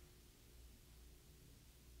you.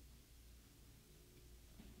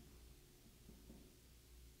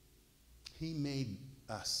 He made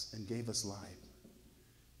us and gave us life.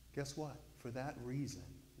 Guess what? For that reason,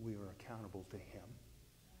 we are accountable to Him.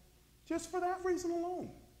 Just for that reason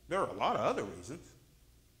alone. There are a lot of other reasons.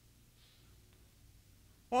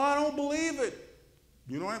 Well, I don't believe it.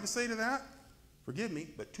 You don't have to say to that. Forgive me,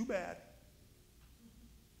 but too bad.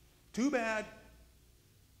 Too bad.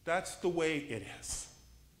 That's the way it is.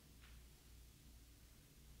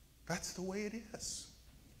 That's the way it is,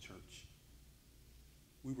 church.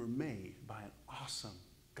 We were made by an awesome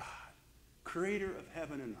God, creator of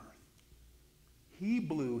heaven and earth. He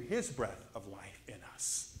blew His breath of life in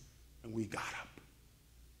us, and we got up.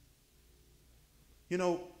 You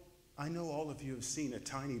know, I know all of you have seen a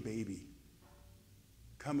tiny baby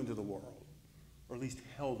come into the world, or at least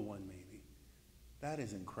held one maybe. That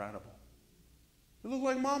is incredible. They look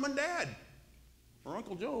like Mom and Dad, or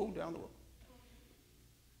Uncle Joe down the road.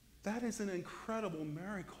 That is an incredible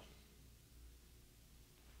miracle.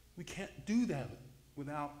 We can't do that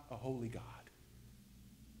without a holy God.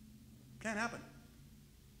 Can't happen.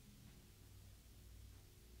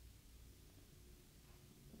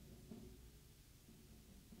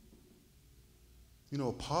 You know,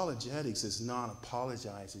 apologetics is not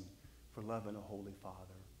apologizing for loving a holy Father.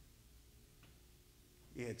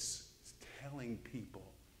 It's telling people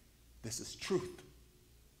this is truth.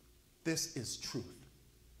 This is truth.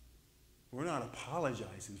 We're not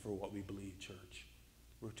apologizing for what we believe, church.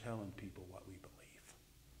 We're telling people what we believe.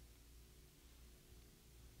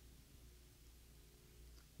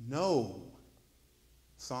 Know,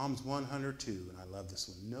 Psalms 102, and I love this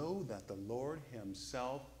one. Know that the Lord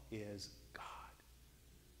himself is God.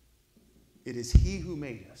 It is he who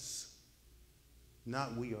made us,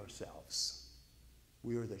 not we ourselves.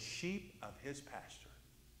 We are the sheep of his pasture.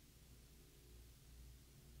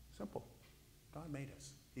 Simple. God made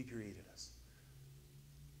us. He created us.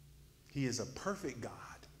 He is a perfect God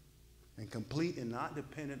and complete and not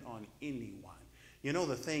dependent on anyone. You know,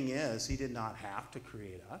 the thing is, he did not have to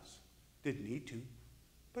create us. Didn't need to,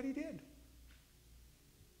 but he did.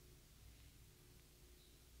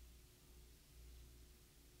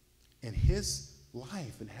 And his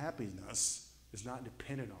life and happiness is not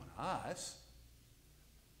dependent on us.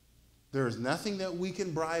 There is nothing that we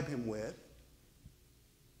can bribe him with,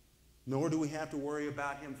 nor do we have to worry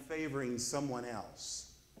about him favoring someone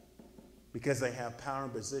else because they have power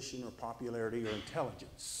and position or popularity or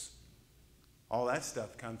intelligence. All that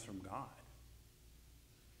stuff comes from God.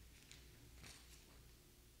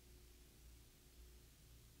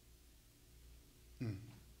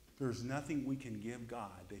 There's nothing we can give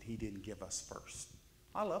God that he didn't give us first.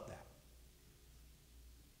 I love that.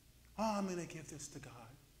 Oh, I'm going to give this to God.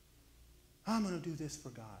 I'm going to do this for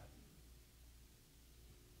God.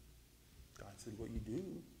 God said, what you do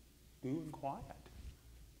in quiet.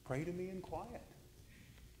 Pray to me in quiet.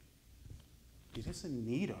 He doesn't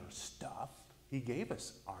need our stuff. He gave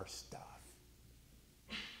us our stuff.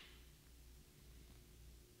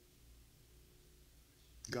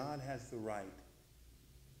 God has the right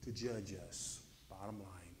to judge us, bottom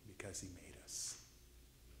line, because he made us.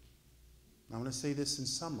 I'm going to say this in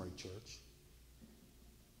summary, church.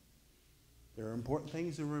 There are important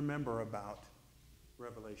things to remember about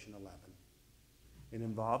Revelation 11. It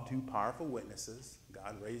involved two powerful witnesses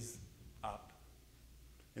God raised up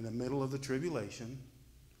in the middle of the tribulation.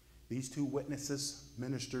 These two witnesses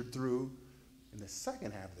ministered through in the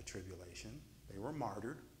second half of the tribulation. They were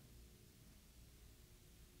martyred.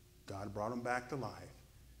 God brought them back to life.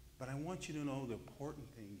 But I want you to know the important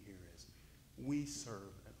thing here is we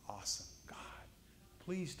serve an awesome God.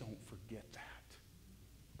 Please don't forget that.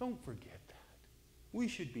 Don't forget that. We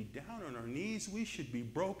should be down on our knees. We should be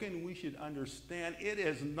broken. We should understand it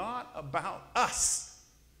is not about us.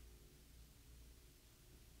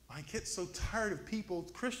 I get so tired of people,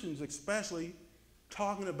 Christians especially,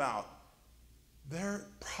 talking about their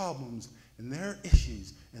problems and their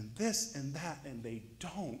issues and this and that, and they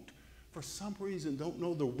don't, for some reason, don't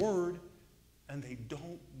know the word, and they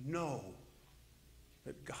don't know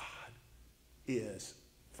that God is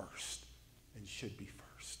first and should be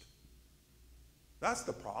first. That's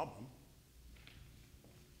the problem.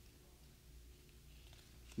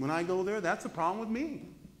 When I go there, that's the problem with me.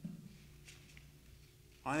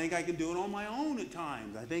 I think I can do it on my own at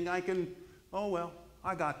times. I think I can, oh well,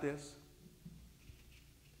 I got this.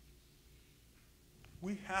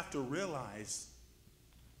 We have to realize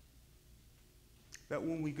that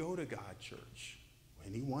when we go to God, church,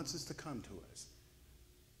 when he wants us to come to us,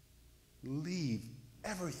 leave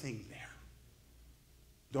everything there.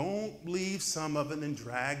 Don't leave some of it and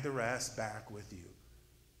drag the rest back with you.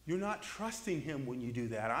 You're not trusting him when you do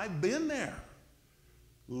that. I've been there.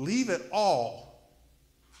 Leave it all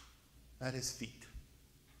at his feet,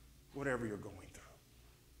 whatever you're going through.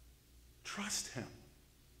 Trust him.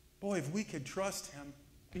 Boy, if we could trust him,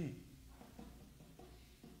 if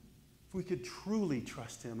we could truly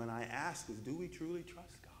trust him, and I ask us, do we truly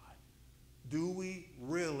trust God? Do we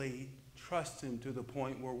really trust him to the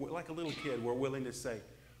point where, like a little kid, we're willing to say,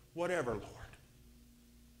 whatever, Lord,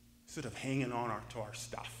 instead of hanging on to our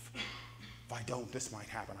stuff. If I don't, this might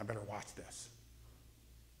happen. I better watch this.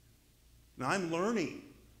 Now, I'm learning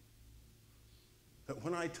that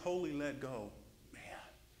when I totally let go, man,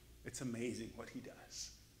 it's amazing what he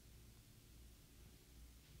does.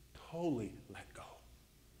 Totally let go.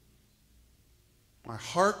 My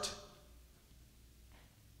heart,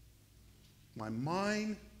 my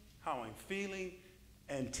mind, how I'm feeling,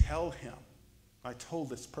 and tell him. I told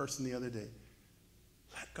this person the other day,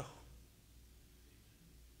 let go.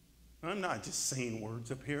 And I'm not just saying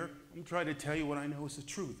words up here. I'm trying to tell you what I know is the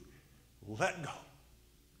truth. Let go.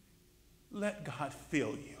 Let God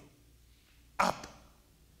fill you up.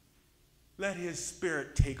 Let his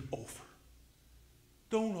Spirit take over.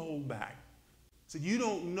 Don't hold back. So you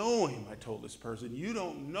don't know him, I told this person. You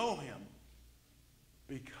don't know him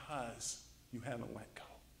because you haven't let go.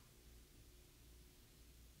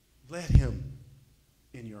 Let him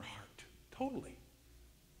in your heart, totally.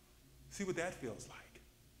 See what that feels like.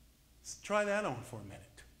 Let's try that on for a minute.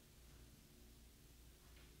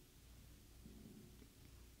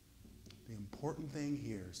 The important thing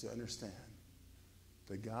here is to understand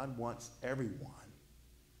that God wants everyone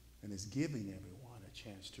and is giving everyone a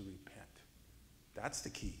chance to repent. That's the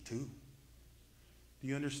key, too. Do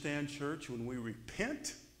you understand, church? When we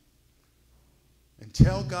repent and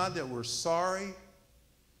tell God that we're sorry,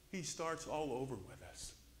 he starts all over with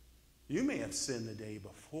us. You may have sinned the day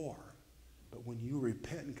before, but when you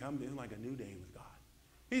repent and come to him like a new day with God,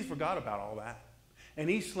 he's forgot about all that. And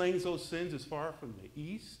he slings those sins as far from the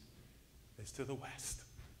east as to the west.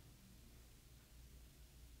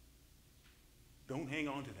 Don't hang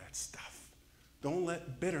on to that stuff. Don't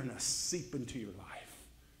let bitterness seep into your life.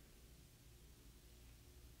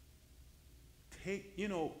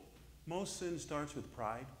 Most sin starts with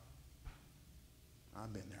pride.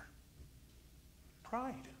 I've been there.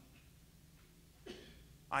 Pride.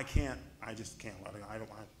 I just can't let it.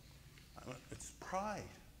 It's pride.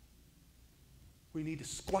 We need to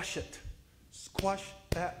squash it. Squash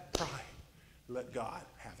that pride. Let God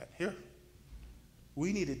have it. Here.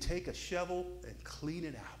 We need to take a shovel and clean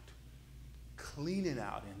it out. Clean it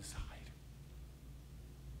out inside.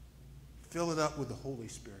 Fill it up with the Holy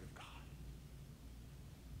Spirit of God.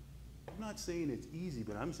 I'm not saying it's easy,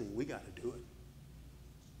 but I'm saying we got to do it.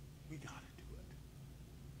 We got to do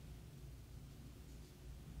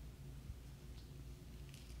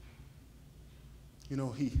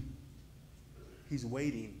it. He's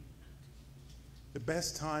waiting. The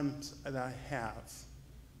best times that I have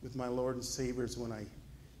with my Lord and Savior is when I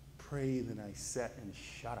pray, then I sit and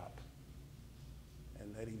shut up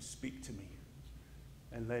and let him speak to me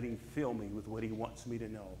and let him fill me with what he wants me to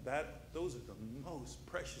know. Those are the most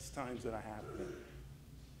precious times that I have with him.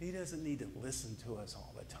 He doesn't need to listen to us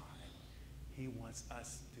all the time. He wants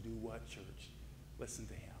us to do what, church? Listen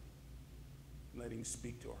to him. Let him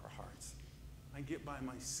speak to our hearts. I get by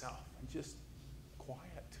myself and just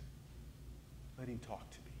quiet. Let him talk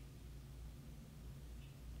to me.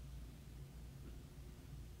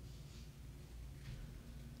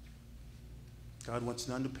 God wants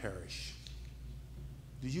none to perish.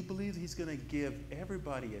 Do you believe he's going to give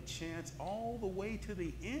everybody a chance all the way to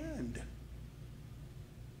the end?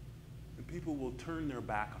 And people will turn their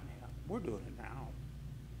back on him. We're doing it now.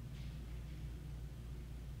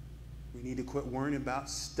 We need to quit worrying about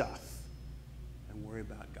stuff and worry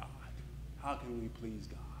about God. How can we please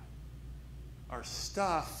God? Our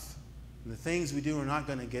stuff and the things we do are not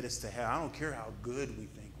going to get us to heaven. I don't care how good we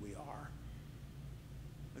think we are.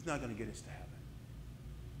 It's not going to get us to heaven.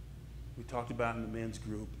 We talked about in the men's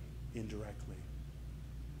group indirectly.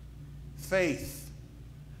 Faith.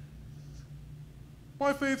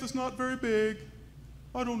 My faith is not very big.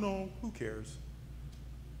 I don't know. Who cares?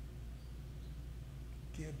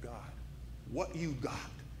 Give God what you got.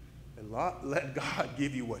 And let God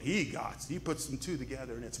give you what he got. He puts them two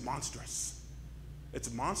together and it's monstrous.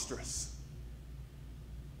 It's monstrous.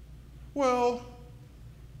 Well,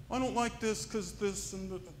 I don't like this because this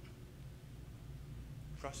and the...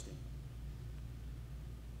 Trust him.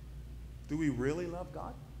 Do we really love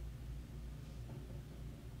God?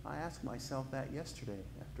 I asked myself that yesterday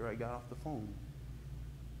after I got off the phone.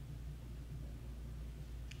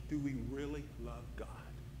 Do we really love God?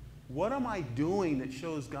 What am I doing that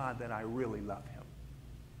shows God that I really love him?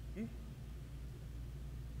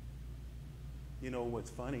 You know what's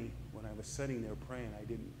funny? When I was sitting there praying, I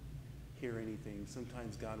didn't hear anything.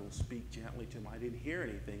 Sometimes God will speak gently to me. I didn't hear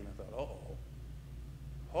anything, and I thought,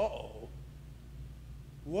 uh-oh.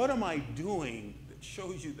 What am I doing that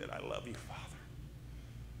shows you that I love you, Father?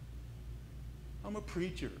 I'm a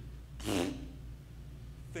preacher.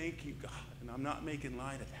 Thank you, God. And I'm not making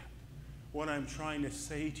light of that. What I'm trying to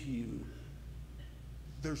say to you,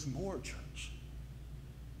 there's more, church.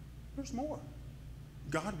 There's more.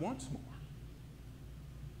 God wants more.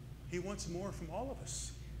 He wants more from all of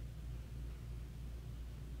us.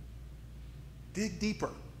 Dig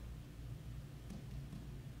deeper.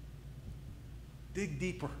 Dig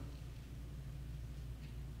deeper.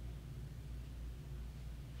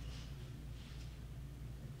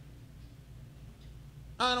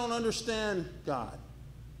 I don't understand God.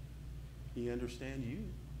 He understands you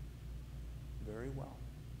very well.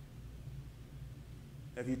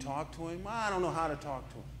 Have you talked to him? I don't know how to talk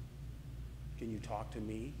to him. Can you talk to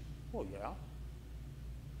me? Well, yeah.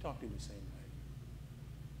 Talk to him the same way.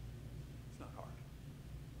 It's not hard.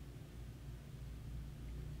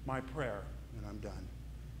 My prayer, and I'm done,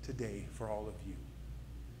 today for all of you,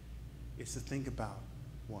 is to think about,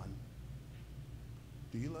 one,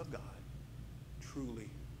 do you love God? Truly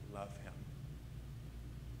love him.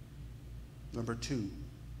 Number two,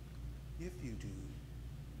 if you do,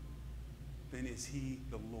 then is he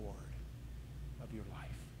the Lord of your life?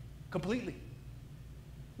 Completely.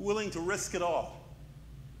 Willing to risk it all.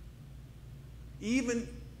 Even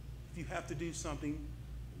if you have to do something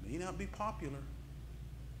It may not be popular.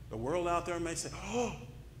 The world out there may say, oh,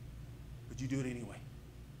 but you do it anyway.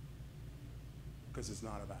 Because it's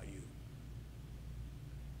not about you.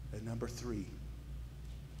 And number 3,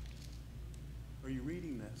 are you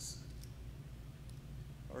reading this?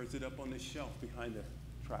 Or is it up on this shelf behind the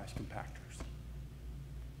trash compactors?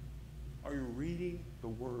 Are you reading the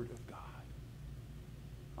Word of God?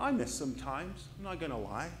 I miss sometimes. I'm not going to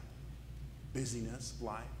lie. Busyness,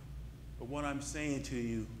 life. But what I'm saying to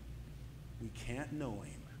you, we can't know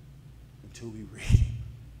Him until we read Him.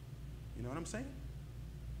 You know what I'm saying?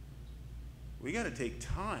 We got to take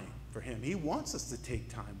time for Him. He wants us to take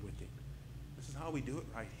time with Him. This is how we do it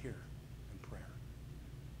right here in prayer.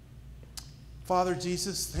 Father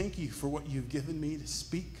Jesus, thank you for what you've given me to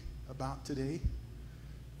speak about today.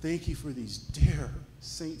 Thank you for these dear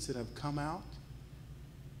saints that have come out.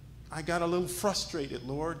 I got a little frustrated,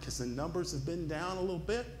 Lord, because the numbers have been down a little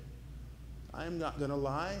bit. I am not going to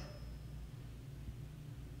lie.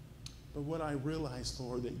 But what I realized,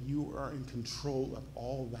 Lord, that you are in control of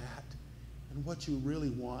all that. And what you really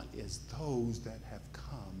want is those that have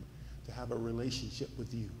come to have a relationship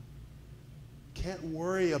with you. Can't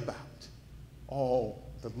worry about all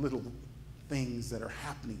the little things that are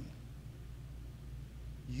happening.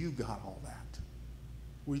 You got all that.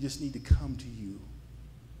 We just need to come to you.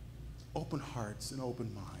 Open hearts and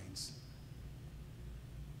open minds.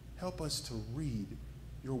 Help us to read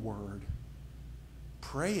your word.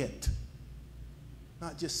 Pray it.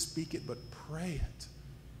 Not just speak it, but pray it.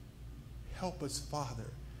 Help us,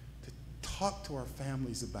 Father, to talk to our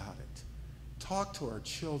families about it. Talk to our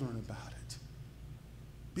children about it.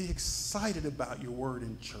 Be excited about your word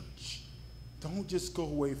in church. Don't just go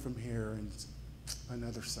away from here and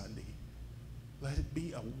another Sunday. Let it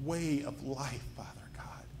be a way of life, Father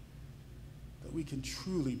God, that we can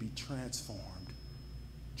truly be transformed,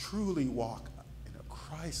 truly walk in a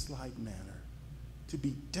Christ-like manner, to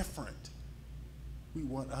be different. We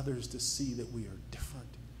want others to see that we are different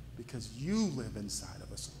because you live inside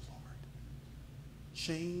of us, oh Lord.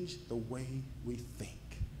 Change the way we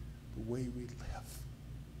think, the way we live.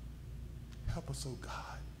 Help us, oh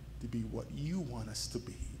God, to be what you want us to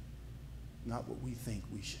be, not what we think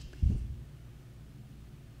we should be.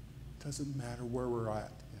 It doesn't matter where we're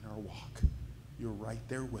at in our walk. You're right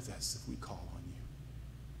there with us if we call on you.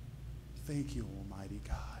 Thank you, Almighty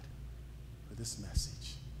God, for this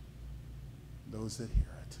message. Those that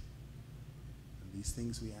hear it. And these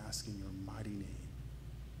things we ask in your mighty name.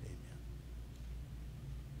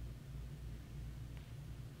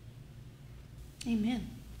 Amen. Amen.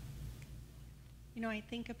 You know, I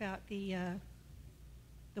think about the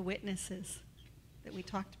witnesses that we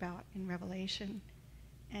talked about in Revelation.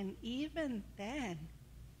 And even then,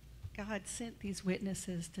 God sent these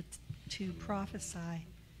witnesses to prophesy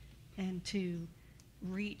and to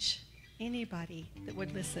reach anybody that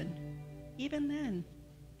would listen. Even then.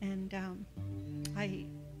 And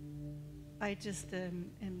I just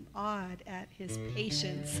am awed at his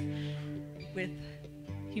patience with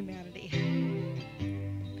humanity.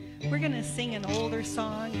 We're going to sing an older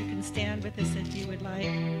song. You can stand with us if you would like.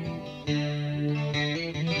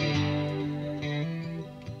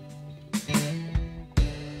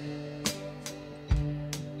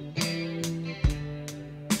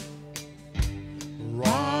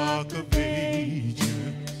 Rock of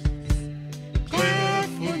Ages, cleft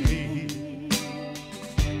for me.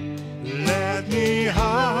 Let me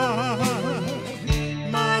hide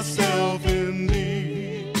myself in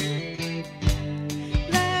thee.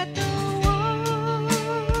 Let the water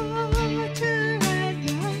and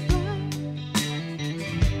my blood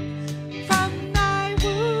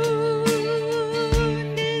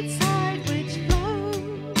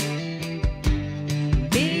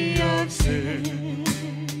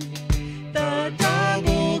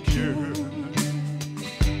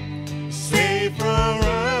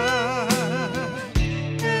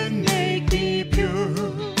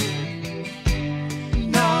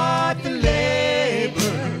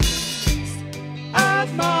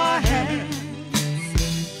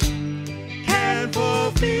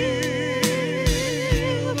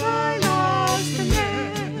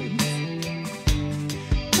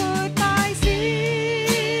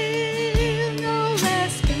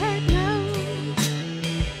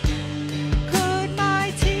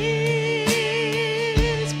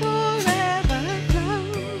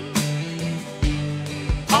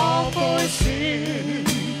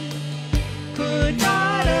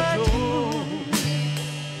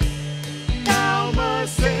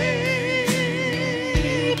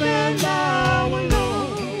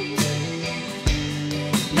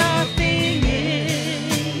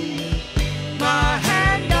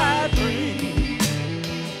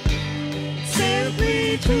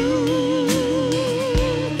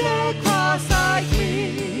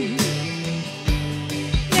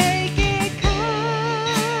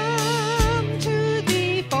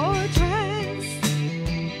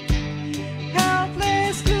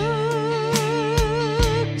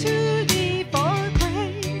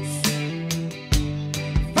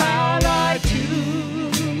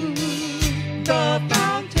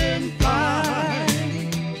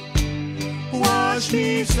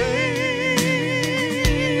sweet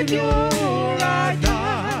Savior, I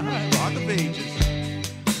died. Rock of Ages,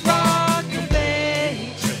 Rock of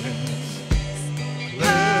Ages,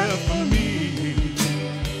 left for me.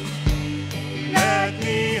 Let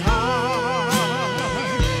me hide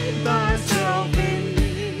thyself in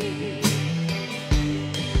me.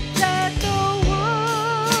 let the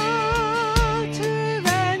water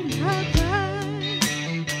and the blood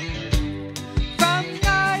from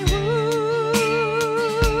thy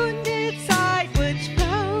wounded side which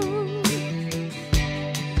flow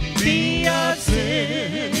Be a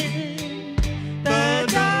sin, the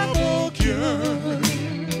double cure.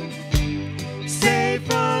 Save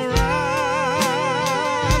from wrath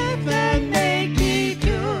and make me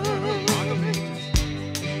pure.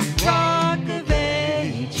 Rock of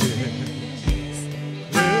Ages,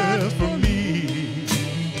 Live for me.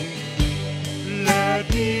 Let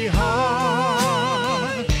me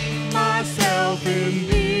hide myself in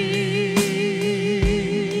thee.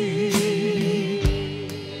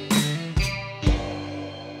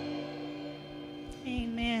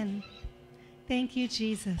 Amen. Thank you,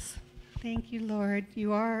 Jesus. Thank you, Lord.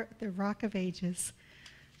 You are the Rock of Ages.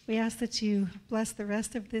 We ask that you bless the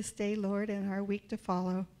rest of this day, Lord, and our week to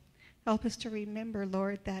follow. Help us to remember,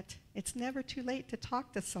 Lord, that it's never too late to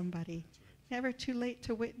talk to somebody, never too late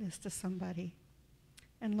to witness to somebody.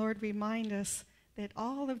 And Lord, remind us that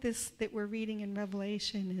all of this that we're reading in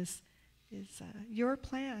Revelation is your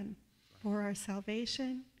plan for our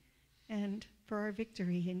salvation and for our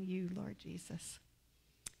victory in you, Lord Jesus.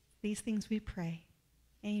 These things we pray.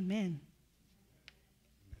 Amen.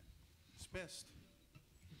 Dismissed.